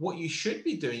 What you should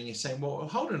be doing is saying, well,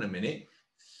 hold on a minute.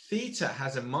 Theta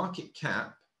has a market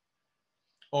cap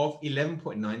of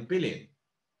 11.9 billion.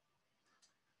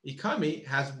 Ecomi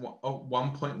has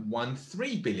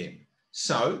 1.13 billion.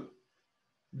 So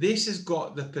this has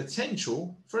got the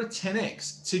potential for a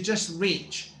 10x to just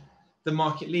reach the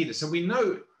market leader. So we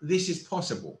know this is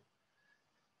possible.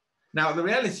 Now, the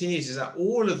reality is that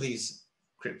all of these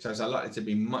cryptos are likely to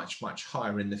be much, much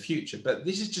higher in the future. But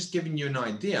this is just giving you an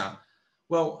idea.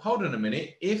 Well, hold on a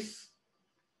minute. If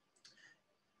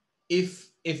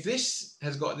this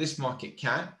has got this market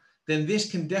cap, then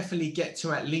this can definitely get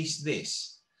to at least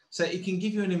this. So it can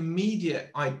give you an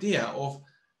immediate idea of,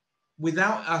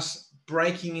 without us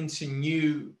breaking into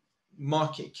new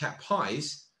market cap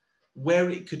highs, where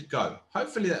it could go.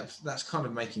 Hopefully that's kind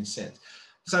of making sense.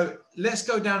 So let's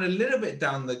go down a little bit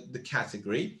down the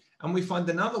category, and we find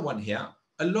another one here,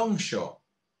 a long shot,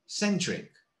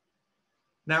 Centric.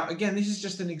 Now, again, this is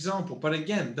just an example, but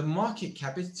again, the market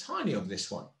cap is tiny of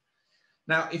this one.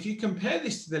 Now, if you compare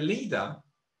this to the leader,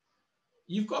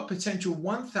 you've got a potential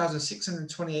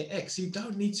 1,628x. You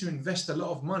don't need to invest a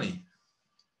lot of money.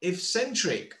 If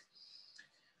Centric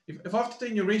if after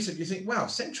doing your research, you think, wow,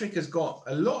 Centric has got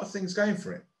a lot of things going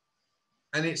for it,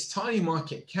 and its tiny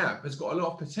market cap has got a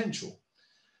lot of potential.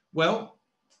 Well,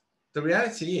 the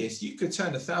reality is you could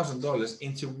turn $1,000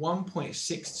 into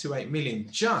 1.628 million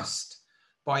just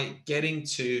by getting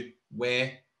to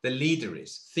where the leader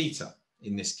is, Theta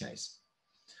in this case.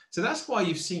 So that's why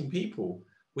you've seen people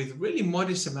with really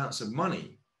modest amounts of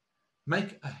money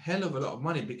make a hell of a lot of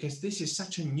money, because this is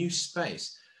such a new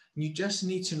space. And you just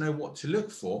need to know what to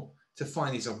look for to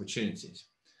find these opportunities.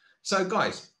 So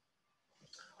guys,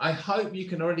 I hope you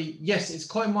can already, yes, it's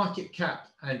coin market cap,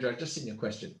 Andrew, I've just seen your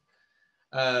question.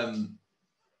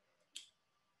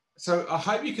 So I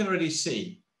hope you can already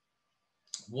see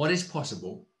what is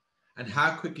possible and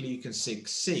how quickly you can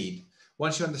succeed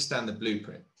once you understand the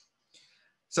blueprint.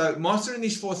 So mastering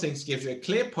these 4 things gives you a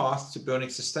clear path to building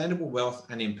sustainable wealth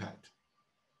and impact.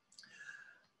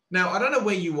 Now, I don't know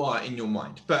where you are in your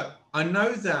mind, but I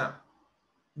know that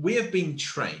we have been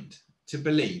trained to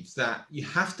believe that you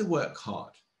have to work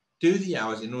hard, do the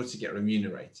hours in order to get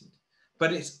remunerated.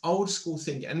 But it's old school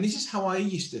thinking. And this is how I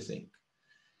used to think.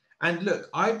 And look,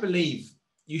 I believe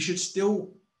you should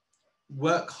still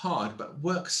work hard, but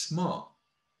work smart.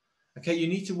 Okay, you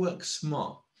need to work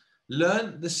smart.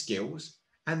 Learn the skills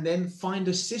and then find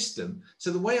a system.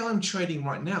 So the way I'm trading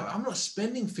right now, I'm not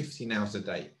spending 15 hours a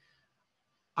day.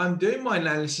 I'm doing my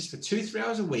analysis for 2-3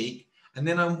 hours a week, and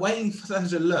then I'm waiting for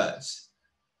those alerts.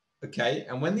 Okay,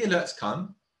 and when the alerts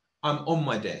come, I'm on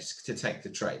my desk to take the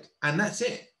trade. And that's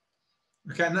it.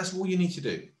 Okay, and that's all you need to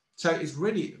do. So it's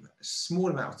really a small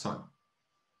amount of time.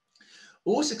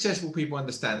 All successful people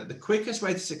understand that the quickest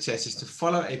way to success is to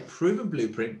follow a proven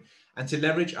blueprint and to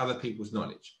leverage other people's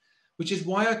knowledge, which is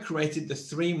why I created the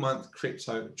 3-month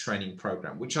crypto training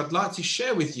program, which I'd like to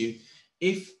share with you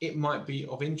if it might be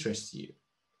of interest to you.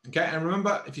 Okay, and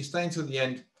remember, if you stay until the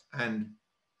end, and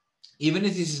even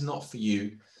if this is not for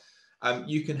you,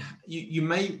 you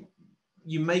may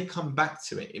come back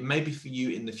to it. It may be for you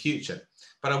in the future,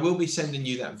 but I will be sending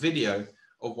you that video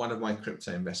of one of my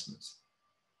crypto investments.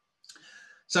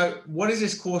 So what is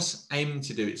this course aiming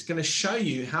to do? It's going to show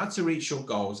you how to reach your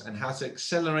goals and how to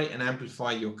accelerate and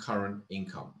amplify your current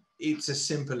income. It's as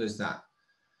simple as that.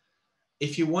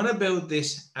 If you want to build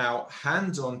this out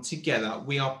hands-on together,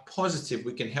 we are positive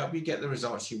we can help you get the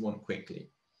results you want quickly.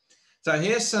 So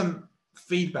here's some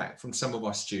feedback from some of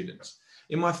our students.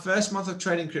 In my first month of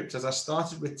trading cryptos, I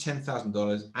started with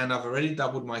 $10,000 and I've already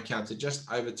doubled my account to just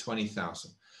over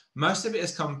 20,000. Most of it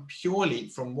has come purely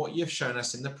from what you've shown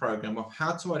us in the program of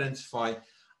how to identify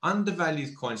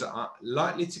undervalued coins that are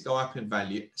likely to go up in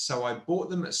value. So I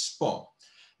bought them at spot.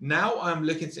 Now I'm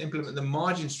looking to implement the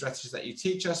margin strategies that you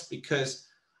teach us, because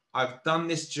I've done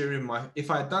this during if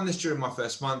I had done this during my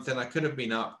first month, then I could have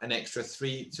been up an extra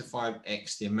 3 to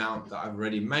 5x the amount that I've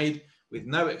already made with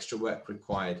no extra work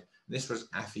required. This was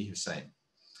Afi Hussein.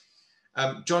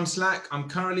 John Slack, I'm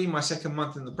currently in my 2nd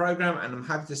month in the program, and I'm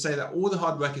happy to say that all the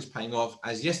hard work is paying off,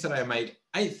 as yesterday I made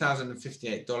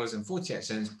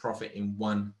 $8,058.48 profit in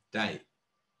 1 day.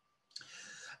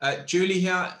 Julie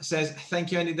here says,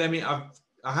 thank you, Andy Demi.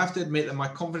 I have to admit that my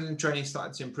confidence in trading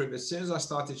started to improve as soon as I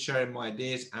started sharing my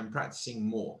ideas and practicing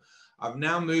more. I've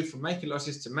now moved from making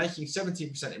losses to making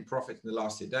 17% in profit in the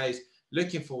last 2 days.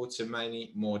 Looking forward to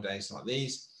many more days like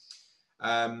these.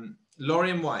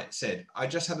 Lorian White said, I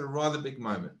just had a rather big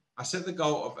moment. I set the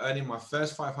goal of earning my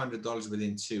first $500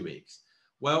 within 2 weeks.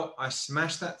 Well, I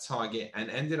smashed that target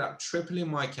and ended up tripling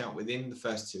my account within the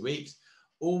first 2 weeks,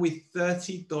 all with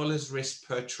 $30 risk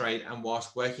per trade and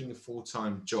whilst working a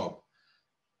full-time job.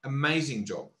 Amazing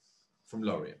job from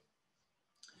Lorian.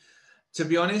 To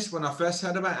be honest, when I first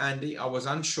heard about Andy, I was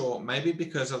unsure, maybe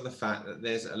because of the fact that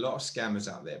there's a lot of scammers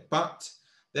out there. But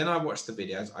then I watched the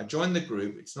videos, I joined the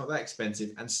group, it's not that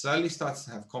expensive, and slowly started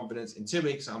to have confidence. In 2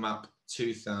 weeks, I'm up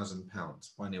 £2,000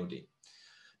 by Neil D.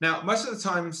 Now, most of the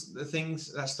times, the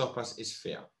things that stop us is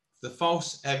fear, the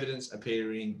false evidence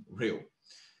appearing real.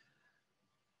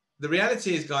 The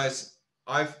reality is, guys,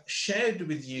 I've shared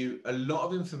with you a lot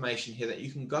of information here that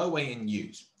you can go away and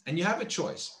use, and you have a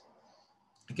choice.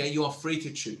 Okay, you are free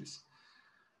to choose.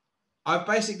 I've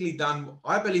basically done,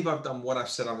 I believe I've done what I've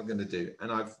said I'm going to do,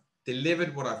 and I've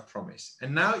delivered what I've promised.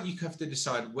 And now you have to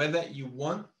decide whether you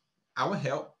want our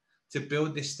help to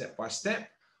build this step by step,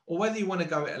 or whether you want to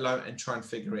go it alone and try and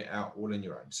figure it out all on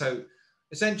your own. So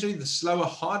essentially the slower,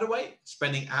 harder way,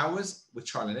 spending hours with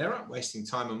trial and error, wasting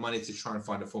time and money to try and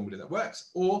find a formula that works,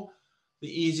 or the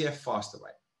easier, faster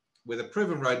way with a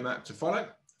proven roadmap to follow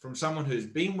from someone who's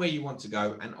been where you want to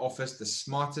go and offers the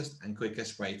smartest and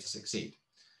quickest way to succeed.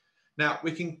 Now,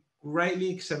 we can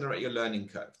greatly accelerate your learning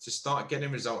curve to start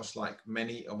getting results like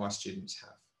many of our students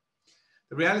have.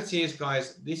 The reality is,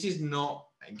 guys, this is not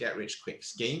a get-rich-quick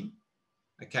scheme.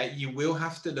 Okay, you will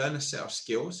have to learn a set of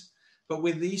skills, but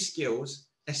with these skills,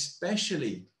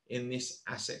 especially in this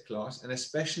asset class, and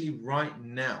especially right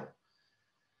now,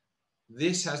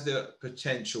 this has the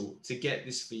potential to get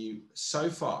this for you so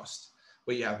fast,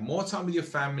 where you have more time with your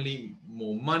family,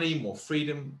 more money, more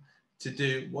freedom to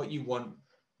do what you want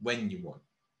when you want.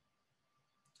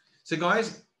 So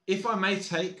guys, if I may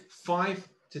take 5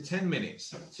 to 10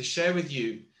 minutes to share with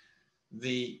you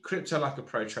the Crypto Like a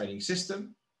Pro trading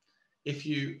system. If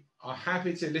you are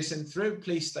happy to listen through,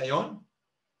 please stay on.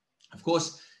 Of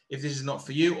course, if this is not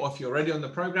for you, or if you're already on the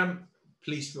program,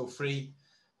 please feel free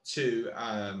to,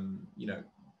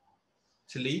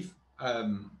 to leave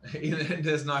in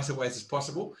as nicer ways as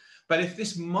possible. But if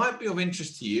this might be of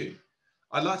interest to you,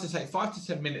 I'd like to take 5 to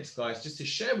 10 minutes, guys, just to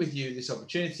share with you this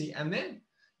opportunity, and then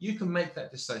you can make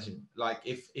that decision, like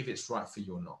if it's right for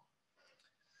you or not.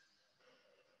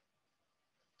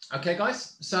 Okay,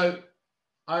 guys, so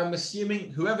I'm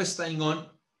assuming whoever's staying on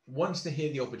wants to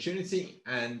hear the opportunity,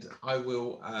 and I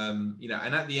will, and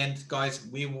at the end, guys,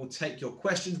 we will take your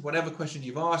questions, whatever questions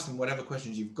you've asked and whatever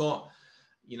questions you've got,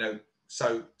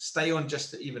 so stay on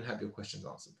just to even have your questions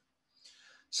answered.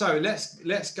 So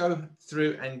let's go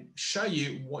through and show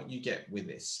you what you get with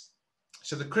this.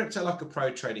 So the Crypto Like a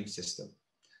Pro trading system.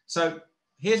 So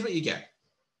here's what you get.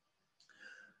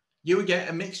 You will get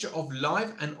a mixture of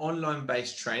live and online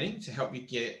based training to help you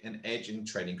get an edge in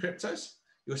trading cryptos.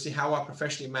 You'll see how I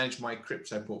professionally manage my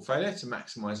crypto portfolio to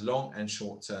maximize long and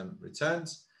short-term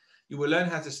returns. You will learn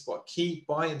how to spot key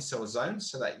buy and sell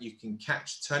zones so that you can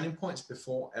catch turning points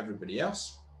before everybody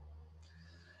else.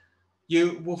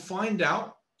 You will find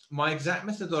out my exact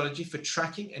methodology for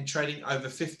tracking and trading over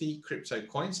 50 crypto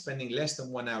coins, spending less than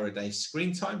 1 hour a day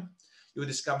screen time. You will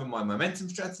discover my momentum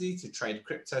strategy to trade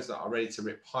cryptos that are ready to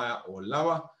rip higher or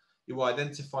lower. You will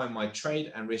identify my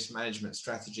trade and risk management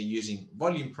strategy using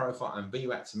volume profile and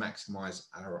VWAP to maximize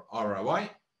our ROI.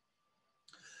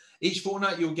 Each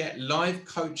fortnight, you'll get live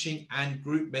coaching and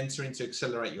group mentoring to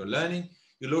accelerate your learning.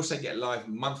 You'll also get live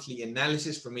monthly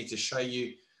analysis for me to show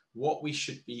you what we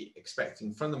should be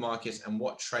expecting from the markets and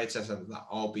what trade setups that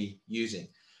I'll be using.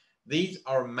 These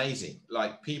are amazing.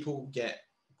 Like, people get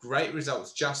great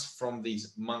results just from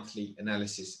these monthly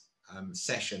analysis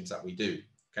sessions that we do.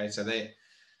 Okay, so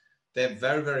they're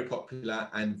very, very popular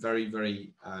and very,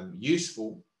 very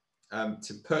useful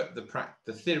to put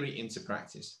the theory into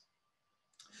practice.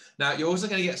 Now, you're also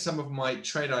going to get some of my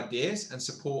trade ideas and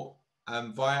support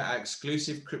via our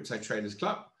exclusive Crypto Traders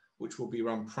Club, which will be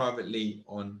run privately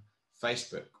on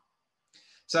Facebook.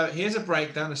 So here's a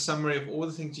breakdown, a summary of all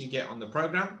the things you get on the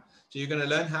program. So you're going to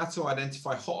learn how to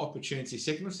identify hot opportunity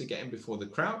signals to get in before the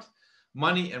crowd,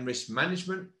 money and risk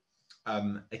management,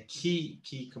 a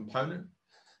key component.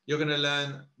 You're going to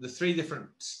learn the 3 different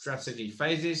strategy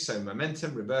phases, so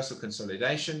momentum, reversal,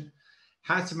 consolidation,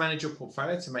 how to manage your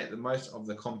portfolio to make the most of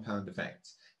the compound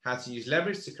effect, how to use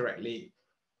leverage correctly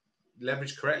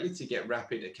to get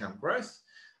rapid account growth,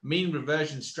 mean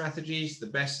reversion strategies, the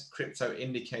best crypto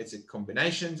indicator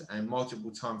combinations and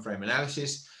multiple time frame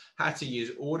analysis, how to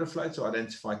use order flow to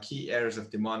identify key areas of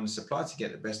demand and supply to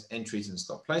get the best entries and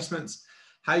stop placements,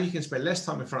 how you can spend less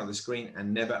time in front of the screen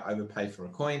and never overpay for a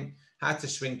coin, how to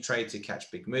swing trade to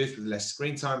catch big moves with less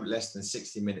screen time, less than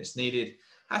 60 minutes needed,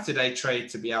 how to day trade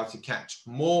to be able to catch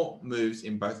more moves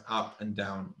in both up and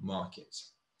down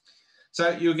markets.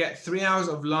 So you'll get 3 hours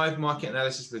of live market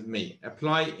analysis with me.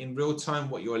 Apply in real time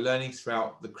what you're learning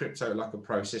throughout the Crypto Like a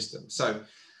Pro system. So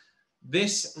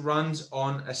this runs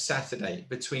on a Saturday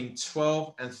between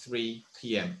 12 and 3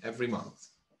 p.m. every month,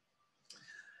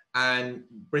 and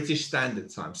British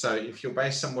Standard Time. So if you're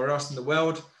based somewhere else in the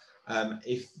world,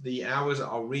 if the hours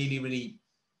are really, really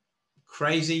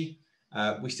crazy,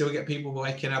 we still get people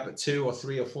waking up at 2 or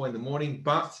 3 or 4 in the morning,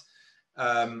 but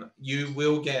you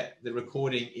will get the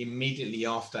recording immediately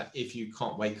after if you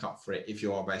can't wake up for it, if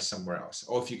you are based somewhere else,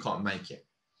 or if you can't make it.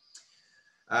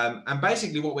 And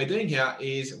basically what we're doing here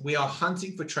is we are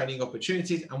hunting for trading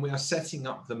opportunities and we are setting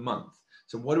up the month.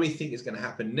 So what do we think is going to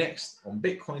happen next on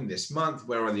Bitcoin this month?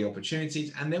 Where are the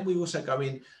opportunities? And then we also go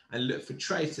in and look for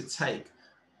trades to take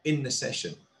in the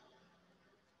session.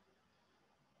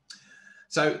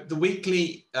 So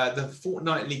the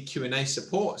fortnightly Q&A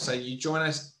support. So you join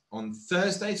us on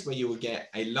Thursdays where you will get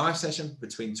a live session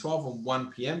between 12 and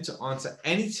 1 p.m. to answer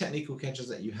any technical questions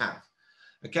that you have.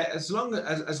 Okay, as well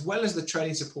as the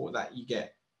trading support that you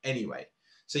get anyway.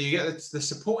 So you get the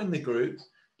support in the group,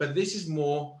 but this is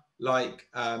more like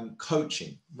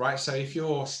coaching, right? So if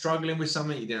you're struggling with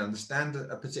something, you didn't understand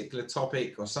a particular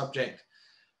topic or subject,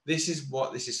 This is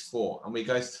what this is for. And we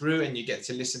go through and you get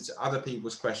to listen to other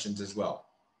people's questions as well.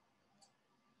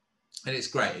 And it's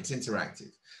great. It's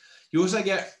interactive. You also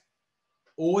get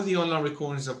all the online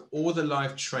recordings of all the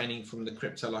live training from the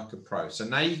Crypto Like a Pro. So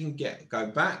now you can go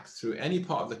back through any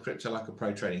part of the Crypto Like a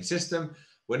Pro training system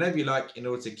whenever you like, in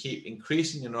order to keep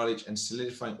increasing your knowledge and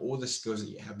solidifying all the skills that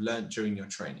you have learned during your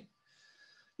training.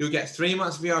 You'll get 3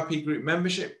 months VIP group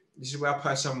membership. This is where I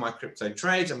post some of my crypto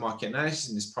trades and market analysis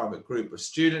in this private group of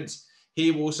students. Here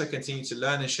you will also continue to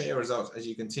learn and share your results as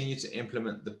you continue to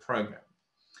implement the program.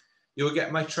 You'll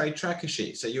get my trade tracker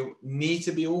sheet. So you'll need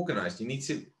to be organized. You need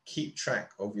to keep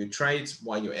track of your trades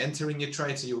while you're entering your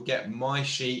trades. So you'll get my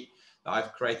sheet that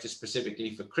I've created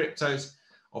specifically for cryptos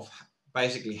of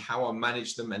basically how I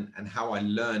manage them and how I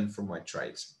learn from my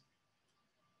trades.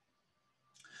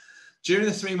 During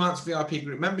the 3 months VIP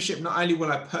group membership, not only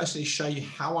will I personally show you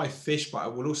how I fish, but I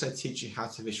will also teach you how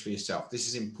to fish for yourself. This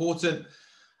is important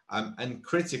and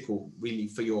critical really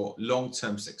for your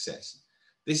long-term success.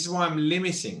 This is why I'm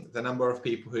limiting the number of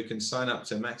people who can sign up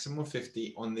to a maximum of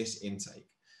 50 on this intake.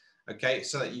 Okay,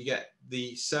 so that you get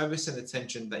the service and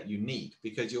attention that you need,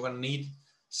 because you're going to need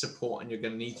support and you're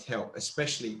going to need help,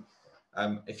 especially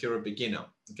if you're a beginner.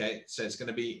 Okay, so it's going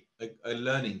to be a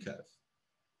learning curve.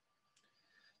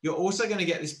 You're also going to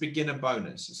get this beginner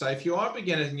bonus. So if you are a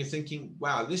beginner and you're thinking,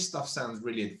 wow, this stuff sounds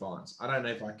really advanced, I don't know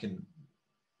if I can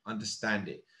understand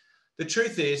it. The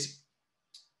truth is,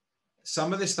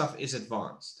 some of this stuff is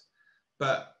advanced,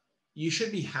 but you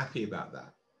should be happy about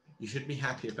that. You should be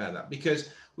happy about that, because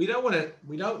we don't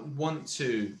want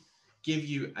to give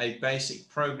you a basic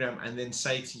program and then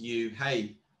say to you,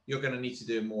 hey, you're going to need to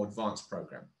do a more advanced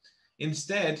program.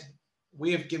 Instead,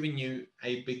 we have given you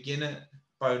a beginner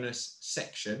bonus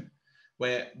section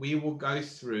where we will go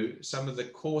through some of the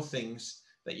core things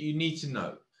that you need to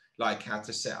know, like how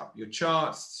to set up your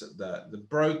charts, the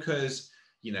brokers,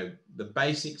 you know, the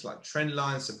basics like trend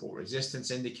lines, support resistance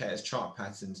indicators, chart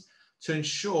patterns, to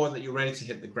ensure that you're ready to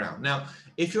hit the ground. Now,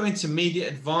 if you're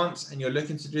intermediate advanced and you're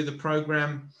looking to do the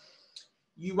program,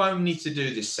 you won't need to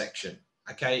do this section.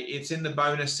 Okay, it's in the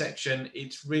bonus section.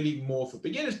 It's really more for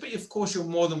beginners, but of course you're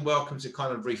more than welcome to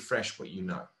kind of refresh what you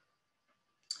know.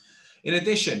 In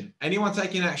addition, anyone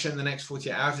taking action in the next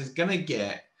 48 hours is going to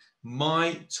get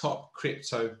my top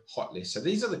crypto hot list. So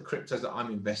these are the cryptos that I'm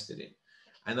invested in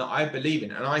and that I believe in,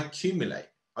 and I accumulate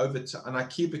over time, and I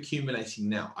keep accumulating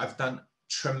now. I've done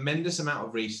tremendous amount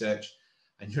of research,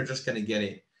 and you're just going to get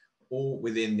it all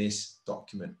within this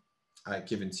document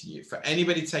given to you for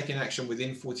anybody taking action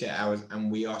within 48 hours,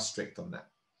 and we are strict on that.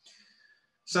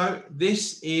 So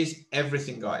this is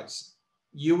everything, guys.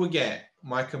 You will get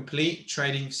my complete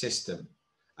trading system,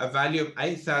 a value of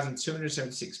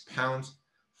 £8,276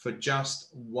 for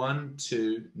just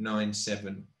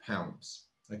 £1,297.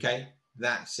 Okay,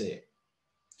 that's it.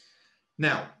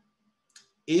 Now,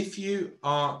 if you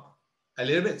are a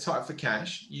little bit tight for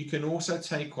cash, you can also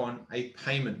take on a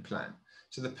payment plan.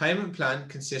 So the payment plan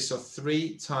consists of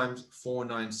 3 times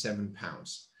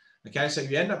 £497. Okay, so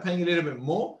you end up paying a little bit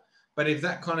more, but if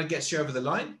that kind of gets you over the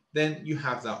line, then you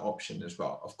have that option as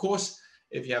well. Of course,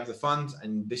 if you have the funds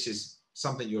and this is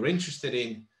something you're interested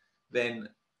in, then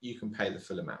you can pay the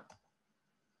full amount.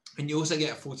 And you also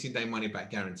get a 14-day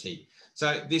money-back guarantee.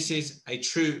 So this is a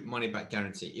true money-back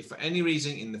guarantee. If for any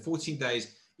reason in the 14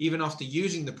 days, even after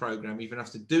using the program, even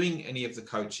after doing any of the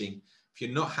coaching, if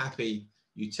you're not happy,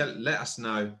 you let us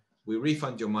know. We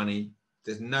refund your money.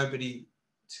 There's nobody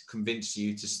to convince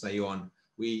you to stay on.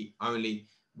 We're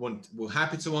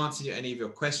happy to answer any of your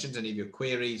questions, any of your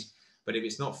queries. But if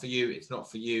it's not for you, it's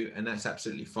not for you, and that's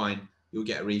absolutely fine. You'll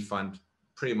get a refund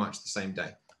pretty much the same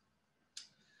day.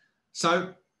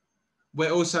 So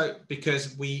we're also,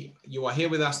 because you are here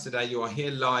with us today, you are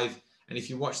here live, and if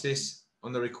you watch this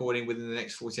on the recording within the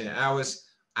next 48 hours,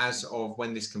 as of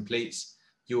when this completes,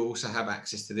 you also have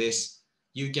access to this.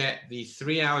 You get the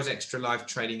 3 hours extra live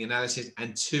trading analysis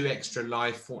and 2 extra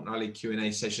live fortnightly Q&A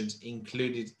sessions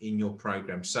included in your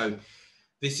program. So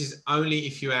this is only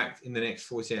if you act in the next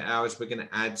 48 hours. We're going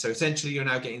to add, so essentially you're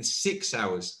now getting 6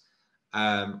 hours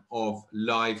of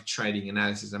live trading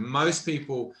analysis, and most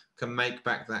people can make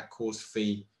back that course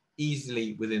fee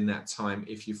easily within that time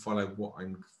if you follow what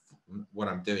I'm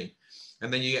doing.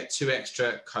 And then you get 2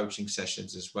 extra coaching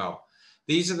sessions as well.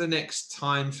 These are the next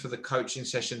times for the coaching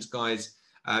sessions, guys.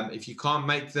 If you can't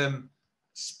make them,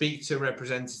 speak to a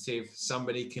representative.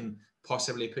 Somebody can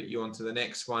possibly put you onto the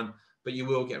next one, but you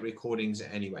will get recordings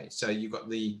anyway. So you've got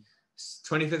the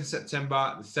 25th of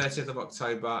September, the 30th of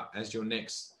October as your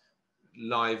next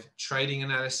live trading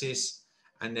analysis,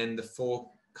 and then the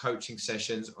 4 coaching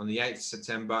sessions on the 8th of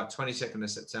September, 22nd of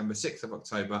September, 6th of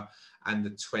October, and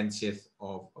the 20th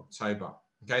of October.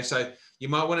 Okay, so you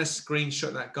might want to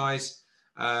screenshot that, guys,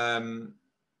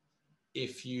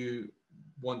 if you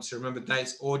want to remember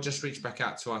dates, or just reach back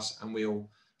out to us and we'll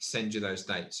send you those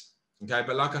dates. Okay,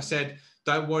 but like I said,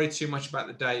 don't worry too much about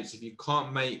the dates. If you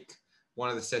can't make one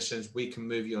of the sessions, we can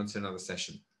move you on to another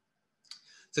session.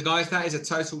 So guys, that is a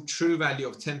total true value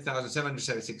of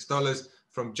 $10,776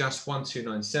 from just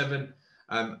 1297.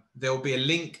 There will be a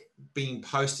link being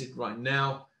posted right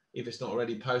now, if it's not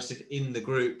already posted, in the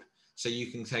group, so you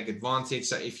can take advantage.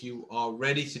 So if you are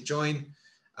ready to join,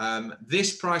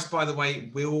 this price, by the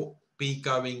way, will be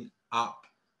going up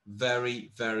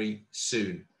very, very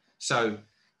soon. So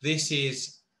this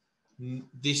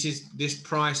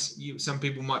price, some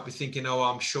people might be thinking, oh,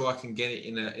 I'm sure I can get it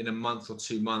in a month or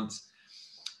 2 months.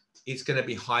 It's going to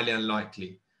be highly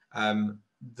unlikely.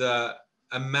 The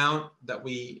amount that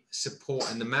we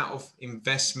support and the amount of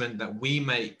investment that we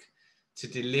make to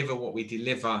deliver what we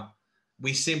deliver,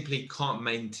 we simply can't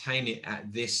maintain it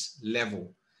at this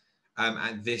level,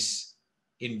 at this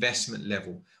investment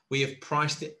level. We have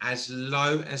priced it as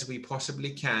low as we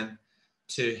possibly can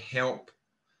to help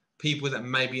people that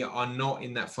maybe are not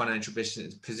in that financial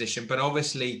position. But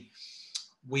obviously,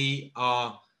 we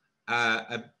are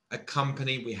a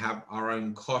company, we have our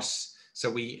own costs, so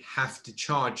we have to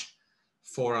charge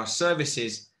for our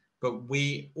services, but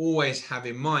we always have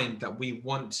in mind that we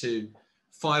want to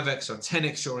 5x or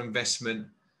 10x your investment.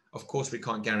 Of course, we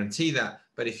can't guarantee that,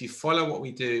 but if you follow what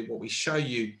we do, what we show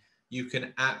you, you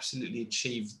can absolutely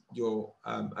achieve your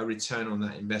a return on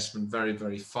that investment very,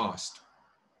 very fast.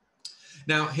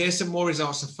 Now, here's some more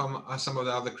results from some of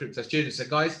the other crypto students. So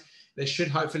guys, there should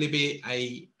hopefully be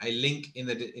a link in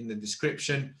the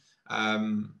description.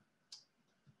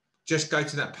 Just go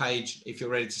to that page if you're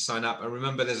ready to sign up. And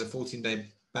remember, there's a 14-day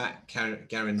back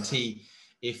guarantee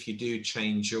if you do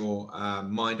change your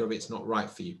mind or it's not right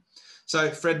for you. So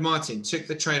Fred Martin, took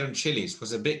the trade on Chili's,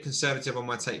 was a bit conservative on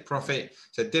my take profit,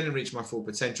 so didn't reach my full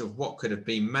potential of what could have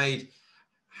been made.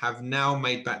 Have now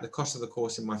made back the cost of the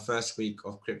course in my first week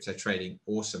of crypto trading.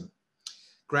 Awesome.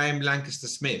 Graham Lancaster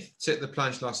Smith, took the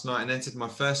plunge last night and entered my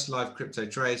first live crypto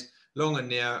trades, long and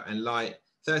near and light.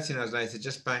 13 hours later,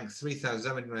 just banked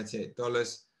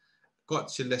 $3,798. Got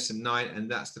to lesson 9,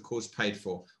 and that's the course paid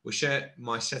for. We'll share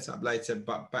my setup later,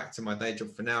 but back to my day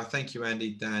job for now. Thank you,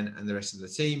 Andy, Dan, and the rest of the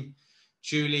team.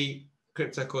 Julie,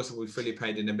 crypto course will be fully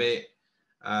paid in a bit.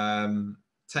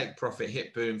 Take profit,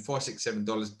 hit boom,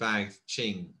 $467 bagged,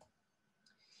 ching.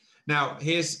 Now,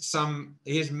 here's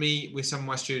me with some of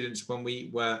my students when we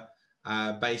were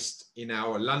based in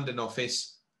our London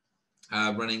office,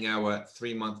 running our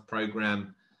 3-month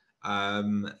program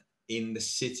in the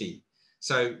city.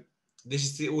 So this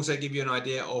is to also give you an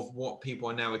idea of what people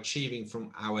are now achieving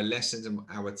from our lessons and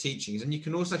our teachings. And you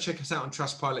can also check us out on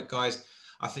Trustpilot, guys.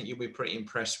 I think you'll be pretty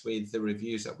impressed with the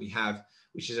reviews that we have,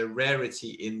 which is a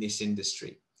rarity in this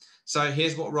industry. So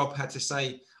here's what Rob had to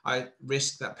say. I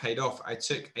risked that paid off. I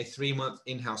took a 3-month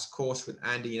in-house course with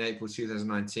Andy in April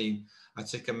 2019. I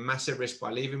took a massive risk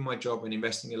by leaving my job and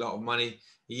investing a lot of money.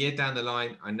 A year down the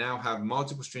line, I now have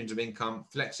multiple streams of income,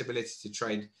 flexibility to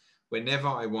trade whenever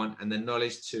I want, and the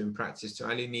knowledge to and practice to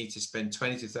only need to spend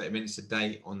 20 to 30 minutes a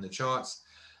day on the charts.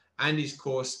 Andy's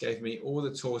course gave me all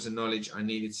the tools and knowledge I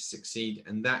needed to succeed,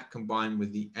 and that combined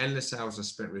with the endless hours I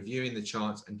spent reviewing the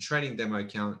charts and trading demo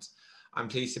accounts, I'm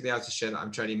pleased to be able to share that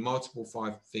I'm trading multiple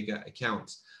 5-figure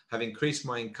accounts, have increased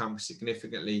my income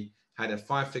significantly, had a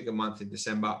 5-figure month in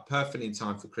December, perfectly in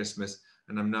time for Christmas,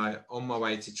 and I'm now on my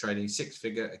way to trading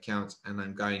 6-figure accounts, and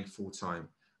I'm going full time.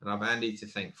 And I have Andy to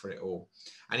thank for it all.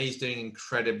 And he's doing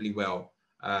incredibly well.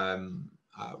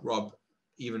 Rob,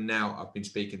 even now I've been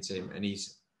speaking to him and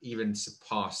he's even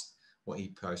surpassed what he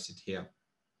posted here.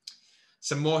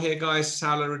 Some more here, guys.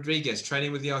 Saulo Rodriguez,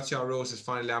 trading with the RTR rules has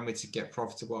finally allowed me to get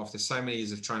profitable after so many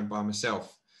years of trying by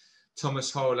myself.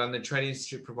 Thomas Hole, London Trading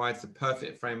Institute provides the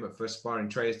perfect framework for aspiring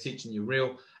traders, teaching you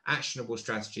real, actionable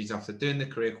strategies. After doing the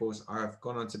career course, I have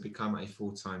gone on to become a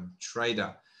full-time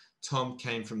trader. Tom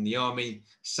came from the army.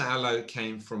 Saulo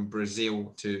came from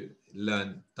Brazil to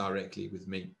learn directly with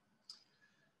me.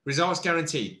 Results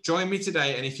guaranteed. Join me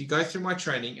today, and if you go through my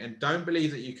training and don't believe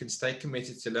that you can stay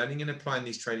committed to learning and applying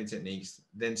these trading techniques,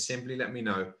 then simply let me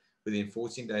know within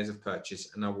 14 days of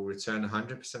purchase, and I will return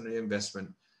 100% of your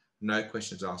investment. No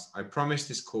questions asked. I promise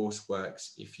this course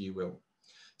works if you will.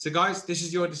 So guys, this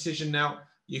is your decision now.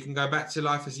 You can go back to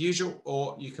life as usual,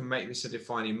 or you can make this a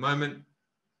defining moment.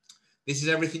 This is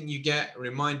everything you get. A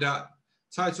reminder,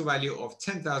 total value of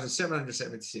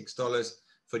 $10,776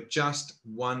 for just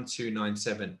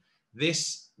 $1,297.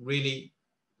 This really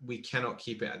we cannot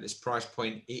keep it at this price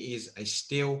point. It is a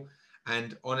steal.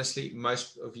 And honestly,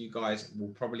 most of you guys will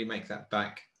probably make that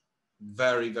back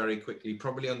very, very quickly,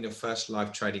 probably on your first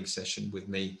live trading session with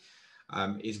me,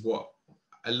 is what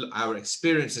our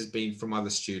experience has been from other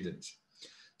students.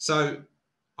 So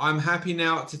I'm happy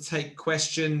now to take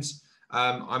questions.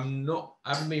 I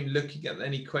haven't been looking at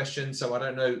any questions, so I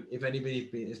don't know if anybody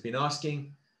has been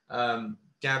asking.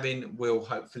 Gavin will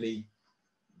hopefully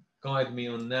guide me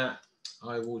on that.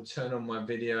 I will turn on my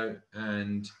video,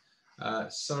 and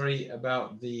sorry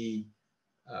about the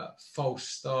false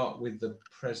start with the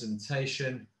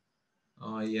presentation.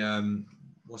 I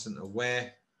wasn't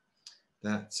aware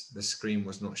that the screen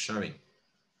was not showing,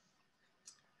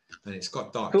 and it's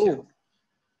got dark. Cool.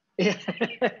 Yeah,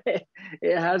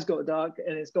 it has got dark,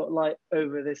 and it's got light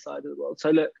over this side of the world. So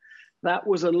look, that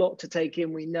was a lot to take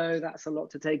in. We know that's a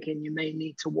lot to take in. You may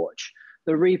need to watch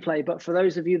the replay, but for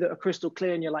those of you that are crystal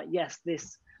clear and you're like, yes,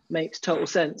 this makes total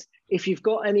sense. If you've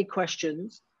got any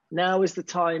questions, now is the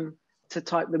time to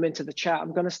type them into the chat.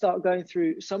 I'm going to start going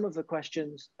through some of the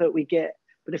questions that we get,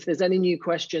 but if there's any new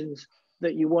questions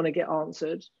that you want to get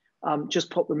answered, just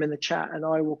pop them in the chat and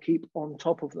I will keep on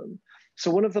top of them.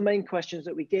 So one of the main questions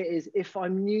that we get is, if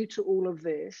I'm new to all of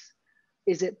this,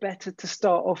 is it better to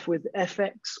start off with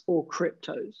FX or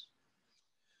cryptos?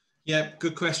 Yeah,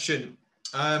 good question.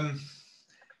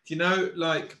 You know,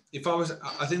 like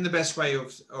I think the best way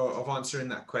of answering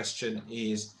that question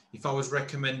is if I was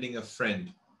recommending a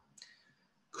friend.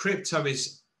 Crypto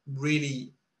is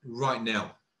really right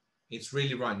now. It's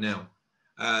really right now.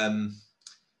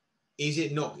 Is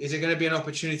it going to be an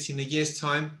opportunity in a year's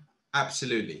time?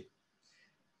 Absolutely.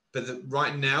 But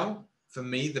right now, for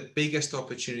me, the biggest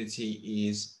opportunity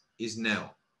is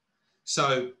now.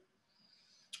 So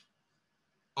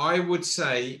I would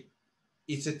say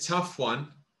it's a tough one.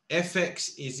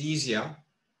 FX is easier,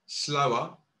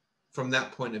 slower from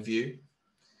that point of view,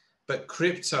 but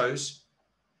cryptos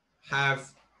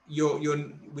have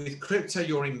with crypto,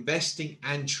 you're investing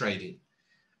and trading,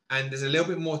 and there's a little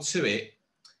bit more to it.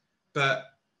 But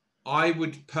I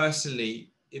would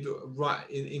personally,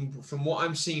 from what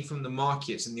I'm seeing from the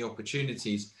markets and the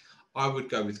opportunities, I would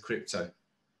go with crypto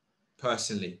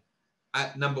personally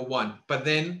at number one. But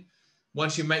then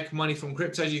once you make money from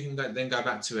cryptos, you can then go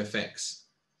back to FX,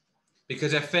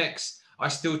 because FX, I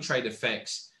still trade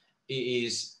FX.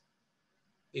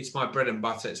 It's my bread and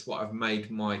butter. It's what I've made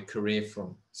my career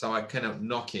from. So I cannot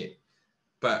knock it.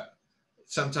 But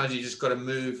sometimes you just got to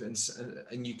move,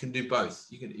 and you can do both.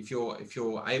 You can, if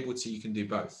you're able to, you can do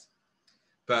both.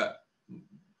 But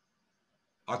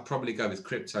I'd probably go with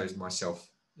cryptos myself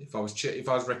if I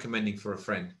was recommending for a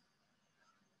friend.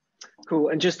 Cool.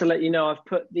 And just to let you know, I've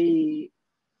put the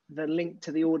link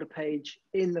to the order page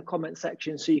in the comment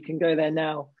section, so you can go there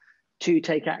now to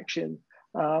take action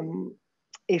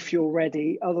if you're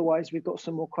ready. Otherwise, we've got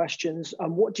some more questions.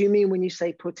 What do you mean when you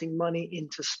say putting money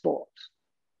into spot?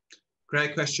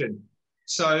 Great question.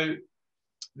 So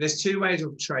there's two ways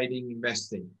of trading,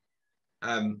 investing.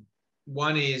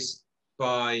 One is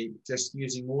by just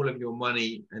using all of your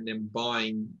money and then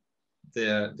buying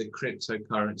the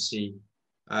cryptocurrency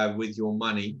with your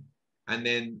money, and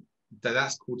then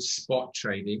that's called spot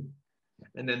trading.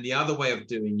 And then the other way of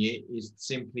doing it is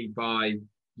simply by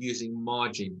using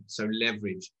margin, so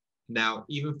leverage. Now,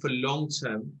 even for long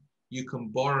term, you can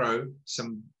borrow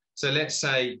some. So let's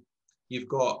say you've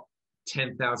got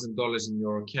 $10,000 in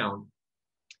your account.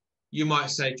 You might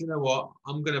say, do you know what?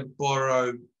 I'll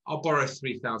borrow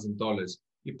 $3,000.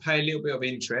 You pay a little bit of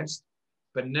interest,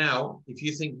 but now if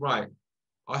you think, right,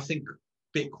 I think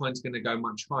Bitcoin's going to go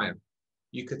much higher,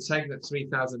 you could take that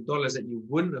 $3,000 that you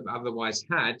wouldn't have otherwise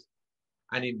had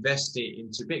and invest it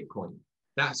into Bitcoin.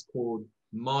 That's called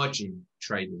margin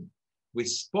trading. With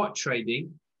spot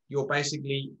trading, you're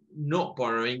basically not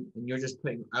borrowing, and you're just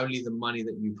putting only the money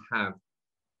that you have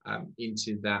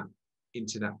into that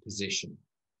position.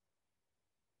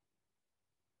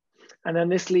 And then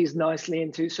this leads nicely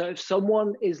into, so if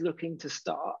someone is looking to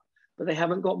start, but they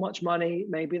haven't got much money,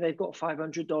 maybe they've got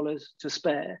 $500 to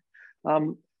spare,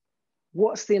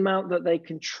 what's the amount that they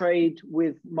can trade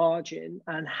with margin,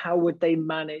 and how would they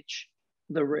manage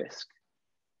the risk?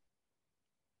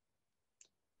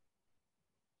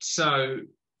 So,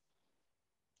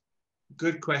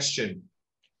 good question.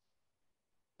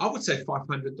 I would say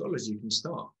 $500 you can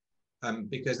start,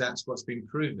 because that's what's been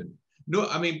proven. No,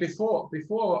 I mean, before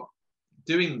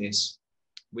doing this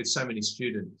with so many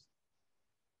students,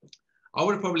 I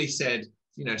would have probably said,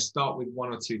 start with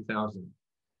 1,000 or 2,000.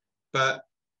 But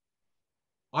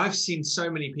I've seen so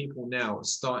many people now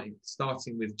starting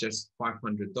with just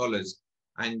 $500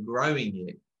 and growing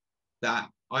it that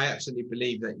I absolutely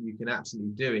believe that you can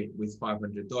absolutely do it with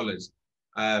 $500.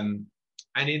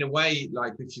 And in a way,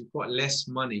 like if you've got less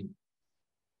money,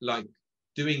 like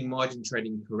doing margin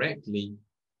trading correctly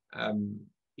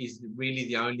is really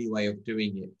the only way of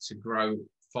doing it to grow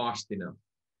fast enough.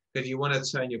 Because you want to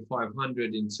turn your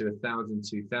 500 into 1,000,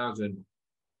 2,000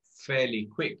 fairly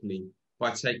quickly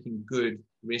by taking good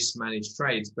risk managed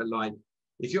trades. But like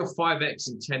if you're 5x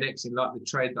and 10x in like the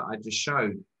trade that I just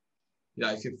showed, you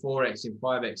know, if you're 4x and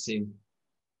 5x in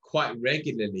quite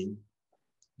regularly,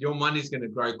 your money's going to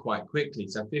grow quite quickly.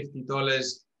 So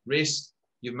 $50 risk,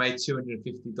 you've made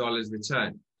 $250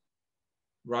 return,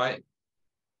 right?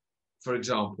 For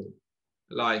example,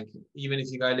 like even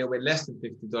if you go a little bit less than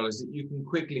 $50, you can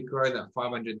quickly grow that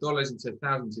 $500 into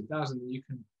 1,000, 2,000, and you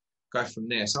can go from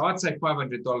there. So I'd say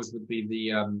 $500 would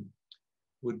be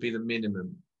the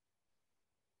minimum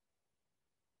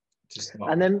to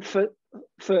start. And then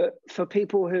for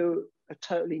people who are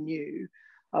totally new,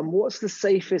 what's the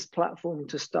safest platform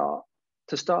to start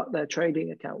their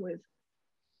trading account with?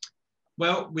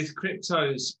 Well, with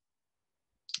cryptos,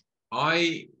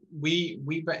 we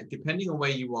depending on where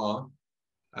you are,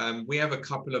 we have a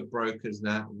couple of brokers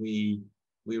that we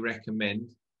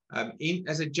recommend.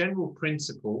 As a general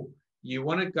principle, you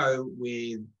want to go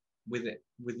with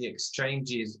the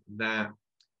exchanges that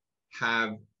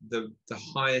have the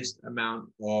highest amount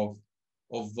of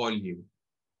volume.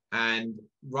 And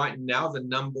right now, the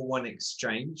number one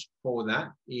exchange for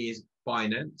that is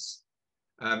Binance.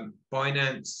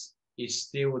 Binance is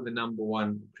still the number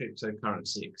one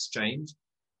cryptocurrency exchange.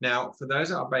 Now, for those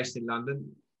that are based in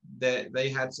London, they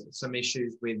had some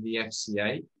issues with the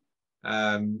FCA.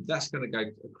 That's going to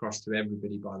go across to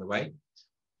everybody, by the way.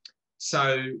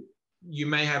 So you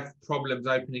may have problems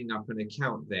opening up an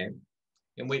account there,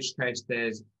 in which case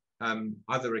there's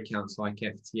other accounts like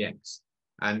FTX.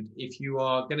 And if you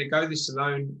are going to go this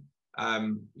alone,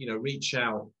 reach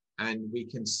out and we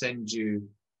can send you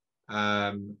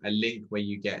a link where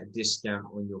you get a discount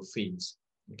on your fees.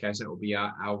 Okay, so it will be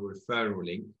our referral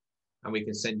link, and we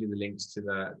can send you the links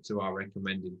to our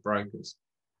recommended brokers.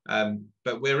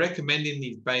 But we're recommending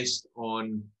these based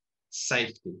on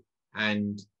safety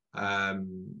and I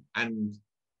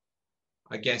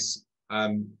guess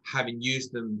having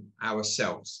used them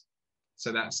ourselves.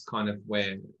 So that's kind of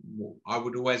where I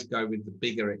would always go with the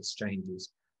bigger exchanges.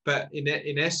 But in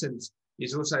essence,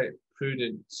 it's also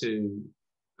prudent to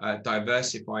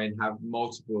diversify and have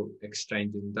multiple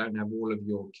exchanges and don't have all of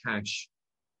your cash,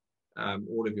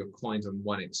 all of your coins on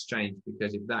one exchange,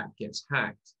 because if that gets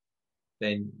hacked,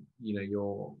 then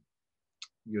you're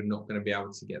not going to be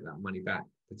able to get that money back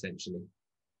potentially.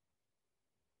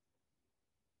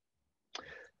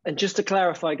 And just to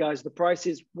clarify, guys, the price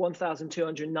is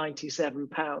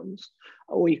 £1,297,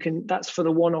 or that's for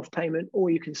the one-off payment,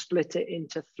 or you can split it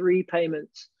into 3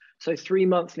 payments. So 3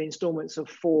 monthly installments of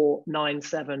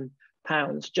 £497,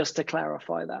 just to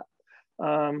clarify that.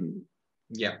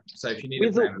 Yeah. So if you need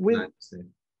a payment plan,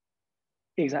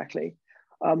 exactly.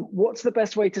 What's the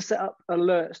best way to set up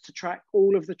alerts to track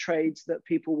all of the trades that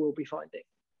people will be finding?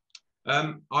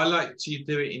 I like to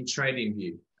do it in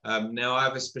TradingView. Now I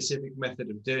have a specific method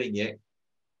of doing it,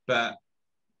 but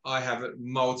I have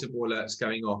multiple alerts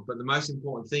going off. But the most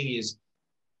important thing is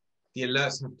the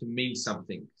alerts have to mean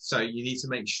something. So you need to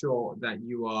make sure that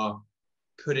you are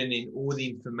putting in all the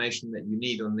information that you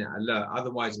need on that alert.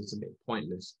 Otherwise, it's a bit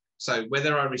pointless. So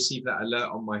whether I receive that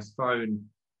alert on my phone,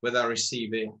 whether I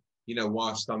receive it,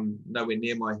 whilst I'm nowhere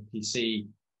near my PC,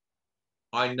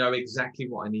 I know exactly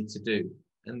what I need to do.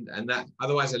 And that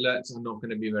otherwise alerts are not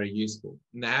going to be very useful.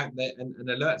 And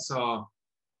alerts are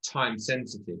time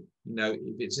sensitive.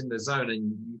 If it's in the zone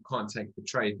and you can't take the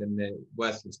trade, then they're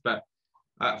worthless. But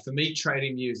for me,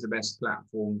 TradingView is the best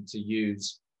platform to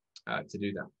use to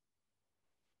do that.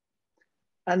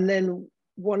 And then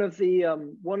one of the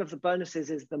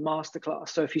bonuses is the masterclass.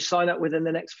 So if you sign up within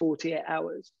the next 48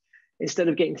 hours, instead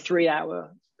of getting 3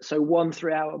 hour, so 1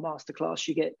 3-hour masterclass,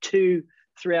 you get 2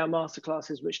 3-hour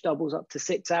masterclasses, which doubles up to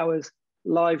 6 hours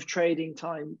live trading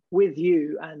time with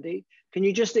you, Andy. Can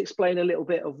you just explain a little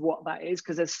bit of what that is?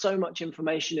 Because there's so much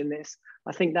information in this.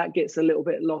 I think that gets a little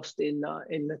bit lost in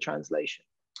the translation.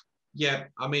 Yeah,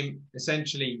 I mean,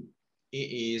 essentially, it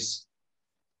is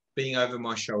being over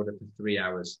my shoulder for 3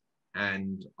 hours,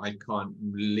 and I can't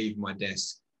leave my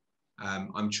desk.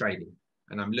 I'm trading,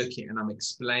 and I'm looking, and I'm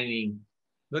explaining,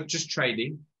 not just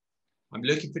trading. I'm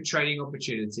looking for trading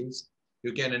opportunities.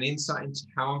 You're getting an insight into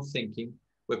how I'm thinking.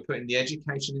 We're putting the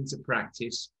education into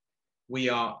practice. We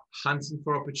are hunting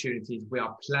for opportunities. We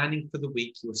are planning for the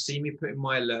week. You'll see me putting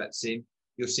my alerts in.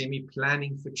 You'll see me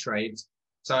planning for trades.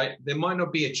 So there might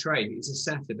not be a trade. It's a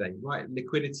Saturday, right?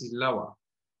 Liquidity is lower,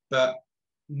 but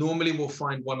normally we'll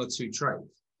find one or two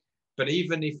trades. But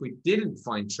even if we didn't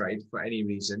find trade for any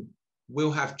reason,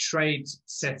 we'll have trades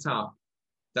set up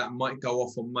that might go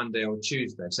off on Monday or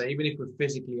Tuesday. So even if we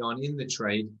physically aren't in the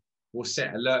trade, we'll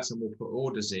set alerts and we'll put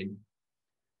orders in.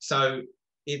 So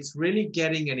it's really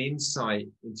getting an insight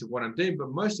into what I'm doing. But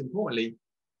most importantly,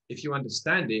 if you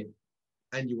understand it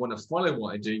and you want to follow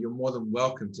what I do, you're more than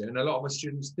welcome to. And a lot of our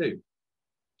students do.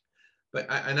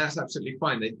 And that's absolutely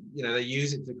fine. They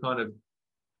use it to kind of,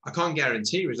 I can't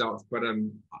guarantee results, but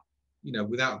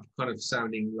without kind of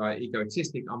sounding like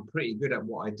egotistic, I'm pretty good at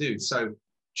what I do. So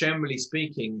generally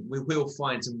speaking, we will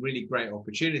find some really great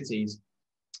opportunities,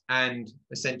 and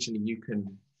essentially you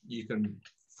can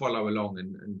follow along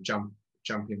and jump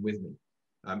in with me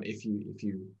if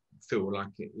you feel like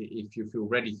it, if you feel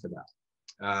ready for that.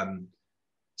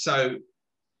 So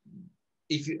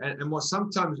if you and what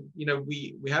sometimes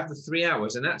we have the 3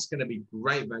 hours, and that's going to be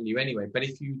great value anyway. But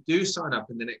if you do sign up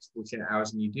in the next 48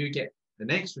 hours and you do get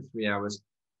an extra 3 hours,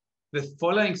 the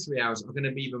following 3 hours are going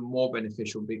to be even more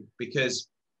beneficial because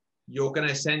you're going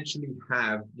to essentially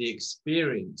have the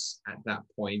experience at that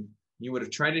point. You would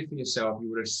have traded for yourself.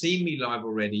 You would have seen me live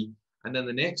already. And then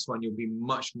the next one, you'll be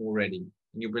much more ready.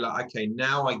 And you'll be like, okay,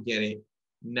 now I get it.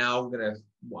 Now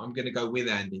I'm going to go with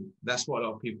Andy. That's what a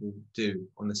lot of people do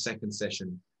on the second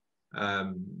session.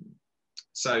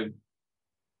 So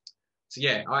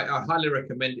yeah, I highly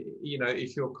recommend,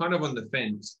 if you're kind of on the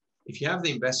fence, if you have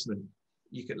the investment,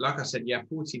 you could, like I said, you have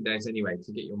 14 days anyway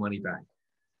to get your money back.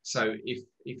 So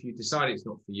if you decide it's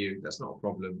not for you, that's not a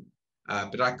problem.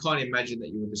 But I can't imagine that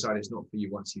you will decide it's not for you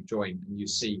once you join and you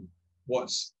see what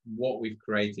we've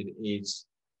created is,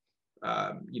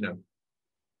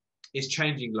 is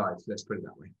changing lives. Let's put it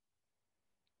that way.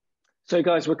 So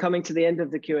guys, we're coming to the end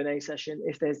of the Q&A session.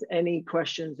 If there's any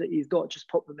questions that you've got, just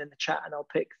pop them in the chat and I'll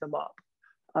pick them up.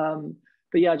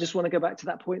 But yeah, I just want to go back to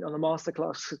that point on the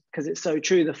masterclass because it's so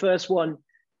true. The first one,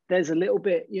 there's a little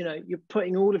bit, you're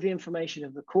putting all of the information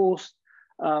of the course,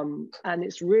 and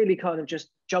it's really kind of just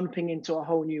jumping into a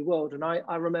whole new world. And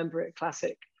I remember at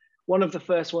Classic, one of the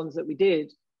first ones that we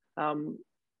did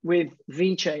with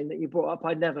VeChain that you brought up,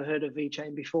 I'd never heard of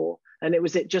VeChain before. And it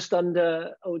was just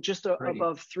under or just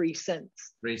above 3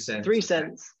 cents. 3 cents. 3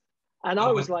 cents. And I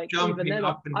was like, jumping even then,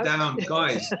 up and down,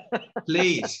 guys,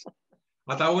 please.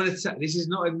 I don't want to say, this is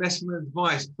not investment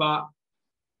advice, but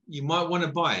you might want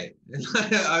to buy it.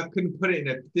 I couldn't put it in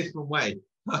a different way.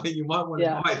 You might want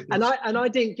to buy it. And I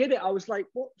didn't get it. I was like,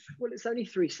 what? Well, it's only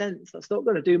 3 cents. That's not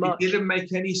going to do much. It didn't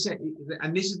make any sense.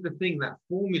 And this is the thing, that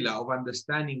formula of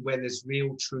understanding where there's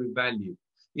real true value.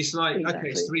 It's like, okay,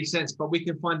 it's 3 cents, but we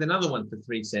can find another one for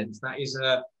 3 cents. That is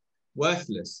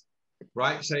worthless,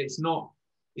 right? So it's not,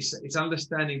 it's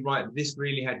understanding, right, this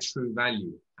really had true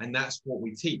value. And that's what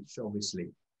we teach, obviously.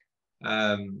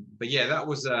 But yeah, that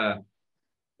was a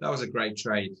great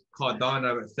trade.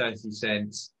 Cardano at 30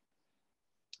 cents.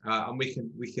 And we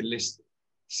can list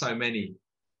so many.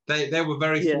 They were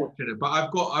very fortunate, but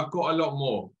I've got a lot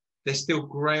more. There's still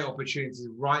great opportunities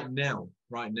right now.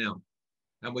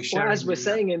 And we're sharing. Well, as we're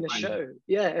saying in the show,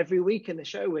 every week in the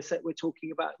show, we're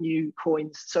talking about new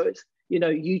coins. So it's,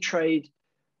 you trade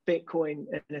Bitcoin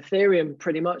and Ethereum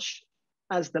pretty much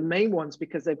as the main ones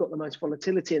because they've got the most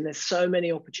volatility, and there's so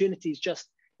many opportunities just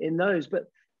in those. But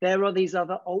there are these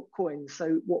other altcoins,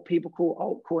 so what people call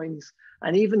altcoins,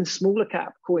 and even smaller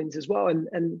cap coins as well.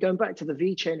 And going back to the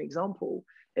VeChain example,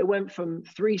 it went from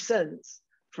 3 cents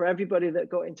for everybody that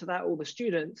got into that, all the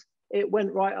students, it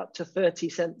went right up to 30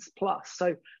 cents plus.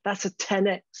 So that's a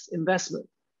 10x investment.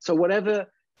 So whatever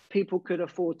people could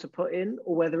afford to put in,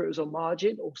 or whether it was on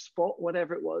margin or spot,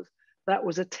 whatever it was, that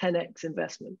was a 10x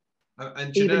investment.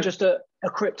 And even just a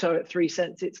crypto at 3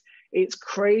 cents, it's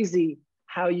crazy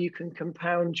how you can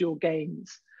compound your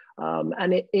gains.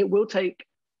 And it will take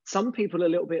some people a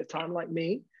little bit of time, like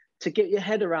me, to get your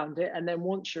head around it. And then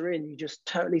once you're in, you just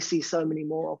totally see so many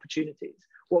more opportunities.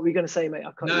 What were you going to say, mate?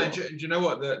 Do you know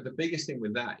what? The biggest thing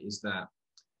with that is that,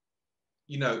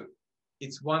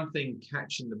 it's one thing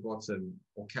catching the bottom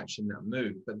or catching that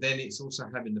move, but then it's also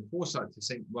having the foresight to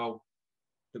think, well,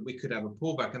 that we could have a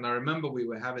pullback. And I remember we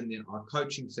were having our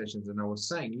coaching sessions, and I was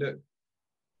saying, look,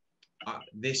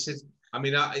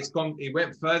 it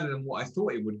went further than what I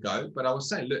thought it would go, but I was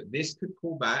saying, look, this could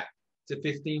pull back to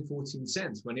 15, 14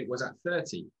 cents when it was at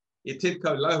 30. It did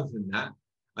go lower than that.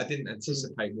 I didn't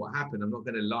anticipate what happened. I'm not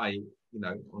going to lie,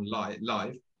 on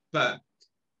live, but,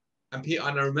 and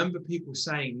I remember people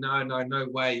saying, no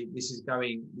way, this is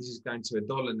going to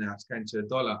 $1 now, it's going to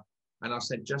 $1. And I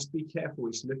said, just be careful,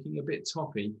 it's looking a bit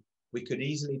toppy. we could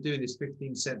easily do this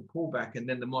 15-cent pullback and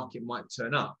then the market might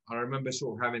turn up. I remember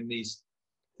sort of having these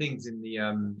things in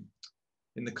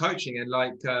the coaching, and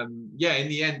yeah, in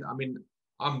the end, I mean,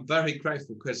 I'm very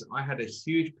grateful because I had a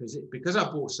huge position, because I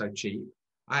bought so cheap,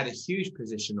 I had a huge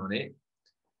position on it,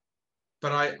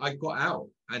 but I got out,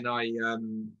 and I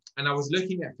was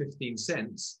looking at 15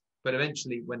 cents, but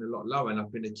eventually went a lot lower, and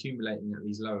I've been accumulating at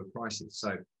these lower prices.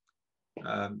 So,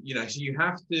 you know, so you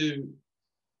have to,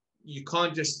 you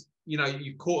can't just, you know,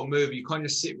 you caught a move, you can't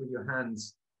just sit with your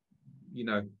hands, you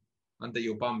know, under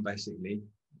your bum, basically.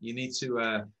 You need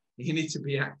to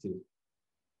be active.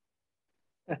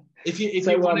 If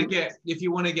you want to get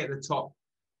the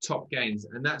top gains,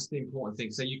 and that's the important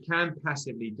thing. So you can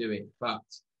passively do it, but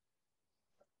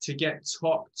to get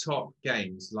top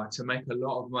gains, like to make a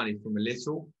lot of money from a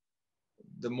little,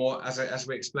 the more, as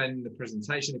we explained in the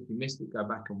presentation, if you missed it, go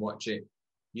back and watch it.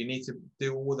 You need to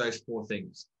do all those 4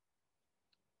 things.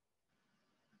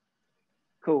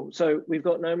 Cool. So we've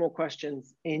got no more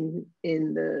questions in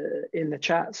the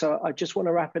chat. So I just want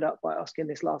to wrap it up by asking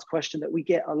this last question that we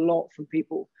get a lot from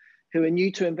people who are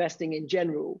new to investing in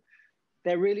general.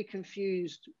 They're really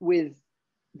confused with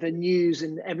the news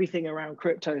and everything around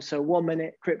crypto. So 1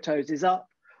 minute cryptos is up,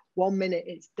 1 minute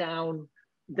it's down.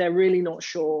 They're really not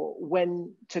sure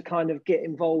when to kind of get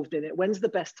involved in it. When's the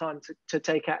best time to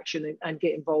take action and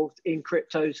get involved in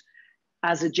cryptos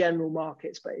as a general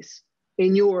market space,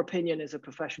 in your opinion, as a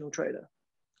professional trader?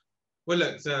 Well,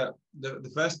 look,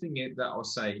 the first thing that I'll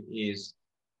say is,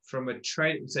 from a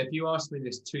trade, so if you asked me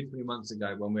this 2-3 months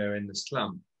ago when we were in the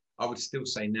slump, I would still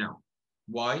say now.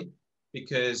 Why?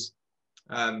 Because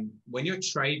when you're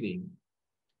trading,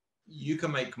 you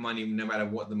can make money no matter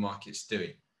what the market's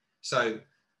doing. So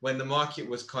when the market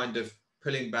was kind of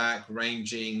pulling back,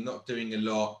 ranging, not doing a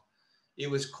lot, it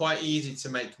was quite easy to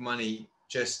make money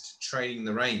just trading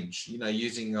the range, you know,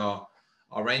 using our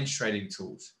range trading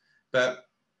tools. But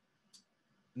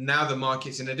now the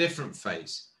market's in a different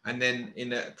phase, and then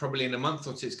probably in a month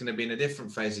or two, it's going to be in a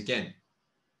different phase again.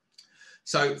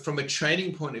 So from a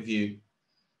trading point of view,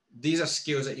 these are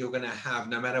skills that you're going to have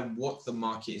no matter what the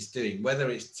market is doing, whether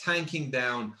it's tanking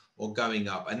down or going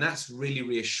up. And that's really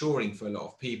reassuring for a lot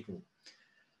of people.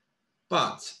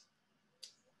 But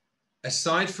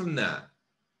aside from that,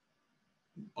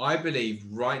 I believe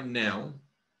right now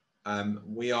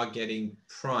we are getting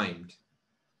primed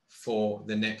for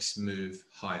the next move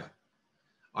higher.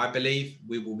 I believe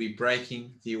we will be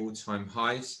breaking the all-time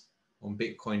highs on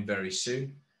Bitcoin very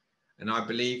soon. And I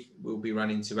believe we'll be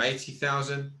running to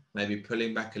 80,000, maybe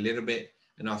pulling back a little bit.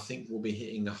 And I think we'll be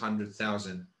hitting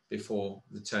 100,000 before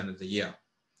the turn of the year.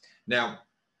 Now,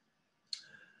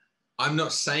 I'm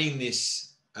not saying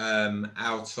this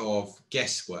out of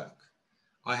guesswork.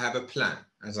 I have a plan,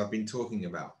 as I've been talking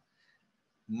about.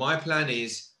 My plan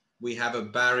is we have a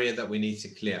barrier that we need to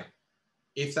clear.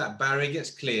 If that barrier gets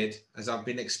cleared, as I've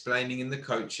been explaining in the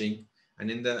coaching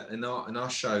and in our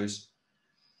shows,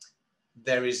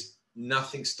 there is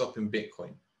nothing stopping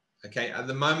Bitcoin. Okay, at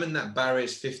the moment that barrier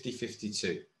is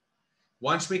 50.52.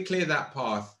 Once we clear that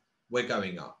path, we're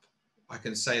going up. I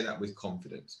can say that with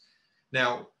confidence.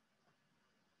 Now,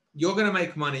 you're going to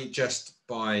make money just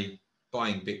by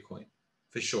buying Bitcoin,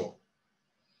 for sure.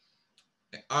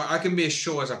 I can be as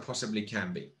sure as I possibly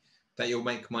can be that you'll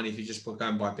make money if you just go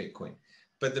and buy Bitcoin.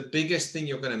 But the biggest thing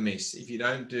you're going to miss if you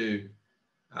don't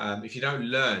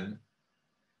learn,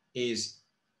 is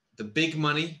the big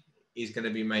money is going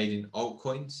to be made in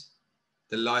altcoins,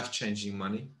 the life-changing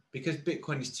money, because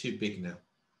Bitcoin is too big now.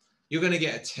 You're going to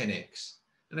get a 10x,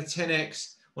 and a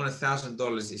 10x on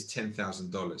 $1,000 is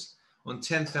 $10,000. On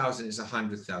 10,000 is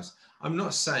 100,000. I'm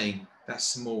not saying that's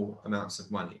small amounts of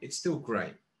money. It's still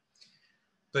great.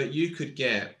 But you could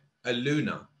get a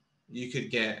Luna. You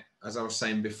could get, as I was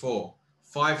saying before,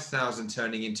 5,000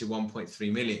 turning into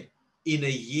 1.3 million in a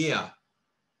year.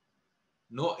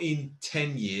 Not in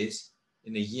 10 years,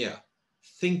 in a year.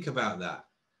 Think about that.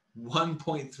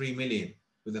 1.3 million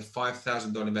with a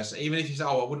 $5,000 investment. Even if you say,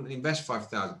 oh, I wouldn't invest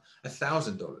 $5,000,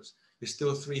 $1,000, you're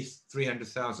still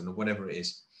 300,000 or whatever it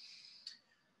is.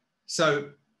 So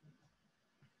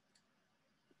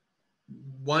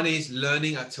one is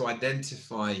learning to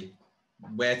identify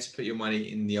where to put your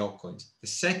money in the altcoins. The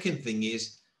second thing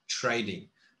is trading.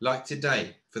 Like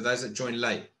today, for those that join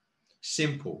late,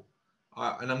 simple.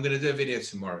 And I'm going to do a video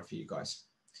tomorrow for you guys.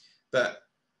 But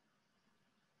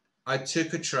I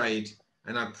took a trade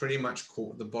and I pretty much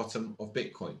caught the bottom of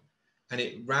Bitcoin. And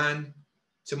it ran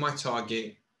to my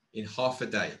target in half a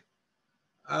day.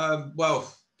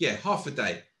 Half a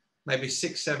day, maybe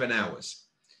 6-7 hours.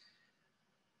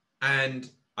 And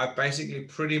I basically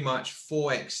pretty much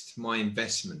 4x'd my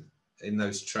investment in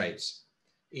those trades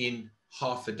in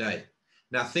half a day.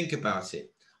 Now think about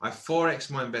it. I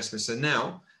 4x my investment. So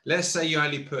now let's say you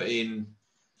only put in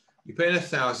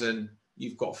 1,000,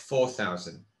 you've got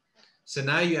 4,000. So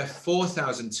now you have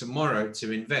 4,000 tomorrow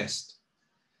to invest.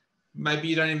 Maybe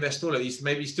you don't invest all of these,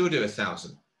 maybe you still do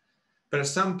 1,000. But at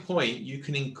some point you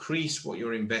can increase what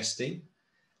you're investing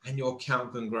and your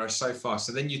account can grow so fast.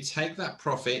 So then you take that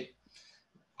profit.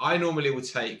 I normally would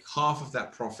take half of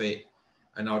that profit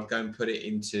and I'd go and put it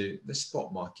into the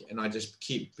spot market. And I just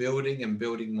keep building and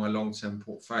building my long-term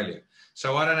portfolio.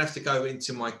 So I don't have to go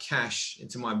into my cash,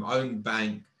 into my own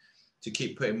bank to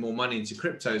keep putting more money into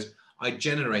cryptos. I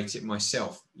generate it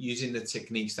myself using the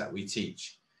techniques that we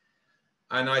teach.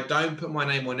 And I don't put my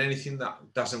name on anything that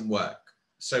doesn't work.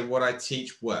 So what I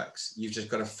teach works. You've just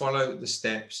got to follow the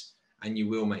steps and you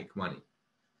will make money.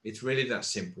 It's really that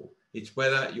simple. It's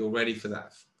whether you're ready for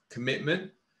that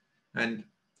commitment. And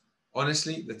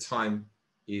honestly, the time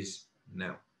is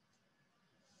now.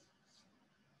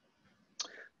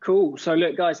 Cool. So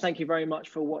look, guys, thank you very much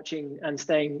for watching and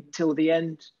staying till the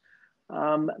end.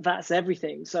 That's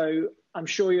everything. So I'm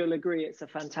sure you'll agree it's a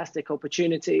fantastic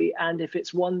opportunity. And if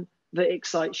it's one that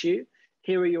excites you,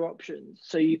 here are your options.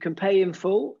 So you can pay in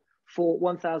full for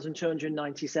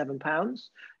 £1,297.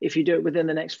 If you do it within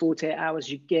the next 48 hours,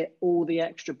 you get all the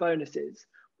extra bonuses.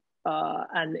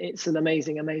 And it's an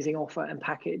amazing, amazing offer and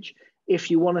package.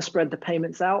 If you want to spread the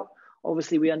payments out,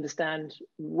 obviously we understand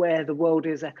where the world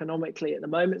is economically at the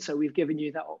moment. So we've given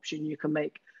you that option. You can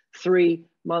make 3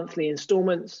 monthly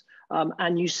installments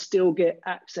and you still get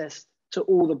access to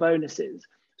all the bonuses.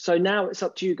 So now it's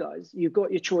up to you guys. You've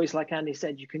got your choice. Like Andy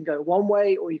said, you can go one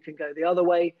way or you can go the other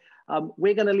way.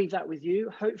 We're going to leave that with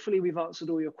you. Hopefully we've answered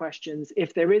all your questions.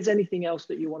 If there is anything else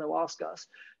that you want to ask us,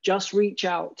 just reach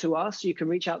out to us. You can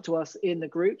reach out to us in the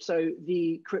group. So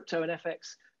the Crypto and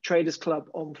FX Traders Club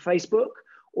on Facebook,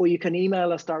 or you can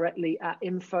email us directly at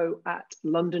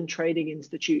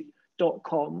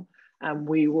info@londontradinginstitute.com, and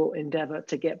we will endeavor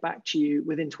to get back to you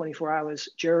within 24 hours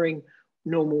during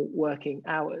normal working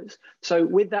hours. So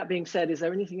with that being said, is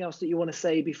there anything else that you want to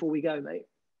say before we go, mate?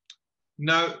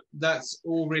 No, that's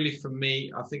all really from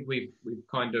me. I think we've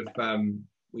kind of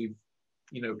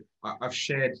I've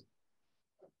shared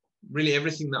really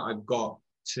everything that I've got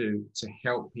to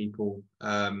help people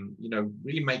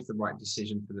really make the right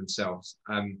decision for themselves.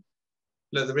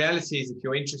 Look, the reality is, if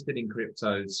you're interested in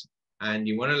cryptos and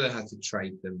you want to learn how to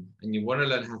trade them and you want to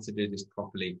learn how to do this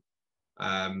properly,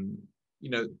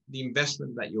 the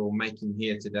investment that you're making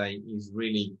here today is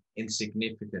really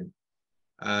insignificant.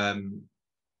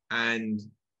 And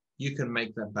you can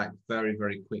make that back very,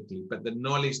 very quickly. But the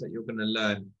knowledge that you're going to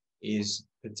learn is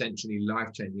potentially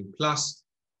life-changing. Plus,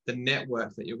 the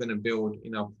network that you're going to build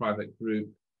in our private group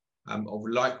of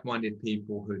like-minded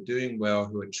people who are doing well,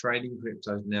 who are trading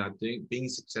cryptos now, being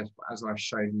successful, as I've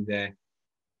shown you there,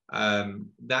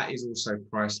 that is also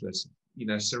priceless.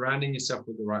 Surrounding yourself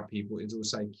with the right people is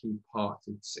also a key part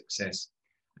to success.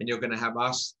 And you're going to have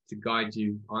us to guide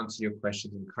you, answer your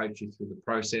questions, and coach you through the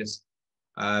process.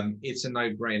 It's a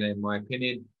no-brainer in my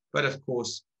opinion, but of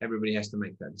course, everybody has to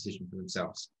make that decision for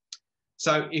themselves.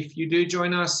 So if you do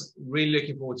join us, really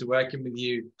looking forward to working with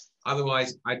you.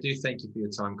 Otherwise, I do thank you for your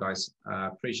time, guys.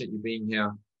 Appreciate you being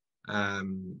here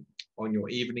on your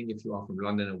evening if you are from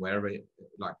London or wherever.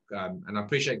 And I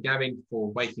appreciate Gavin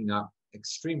for waking up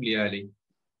extremely early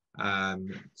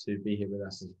to be here with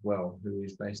us as well, who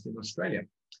is based in Australia.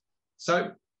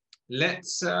 So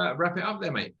let's wrap it up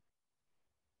there, mate.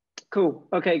 Cool.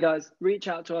 Okay, guys, reach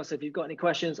out to us if you've got any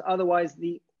questions. Otherwise,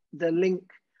 the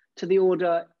link to the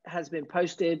order has been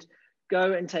posted.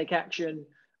 Go and take action,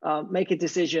 make a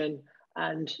decision,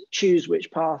 and choose which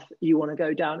path you want to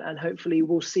go down. And hopefully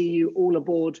we'll see you all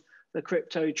aboard the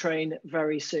crypto train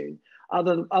very soon.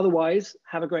 Otherwise,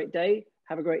 have a great day.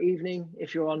 Have a great evening.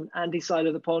 If you're on Andy's side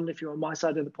of the pond, if you're on my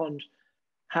side of the pond,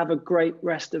 have a great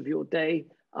rest of your day.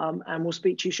 And we'll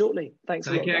speak to you shortly. Thanks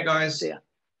a lot. Take care, guys. See ya.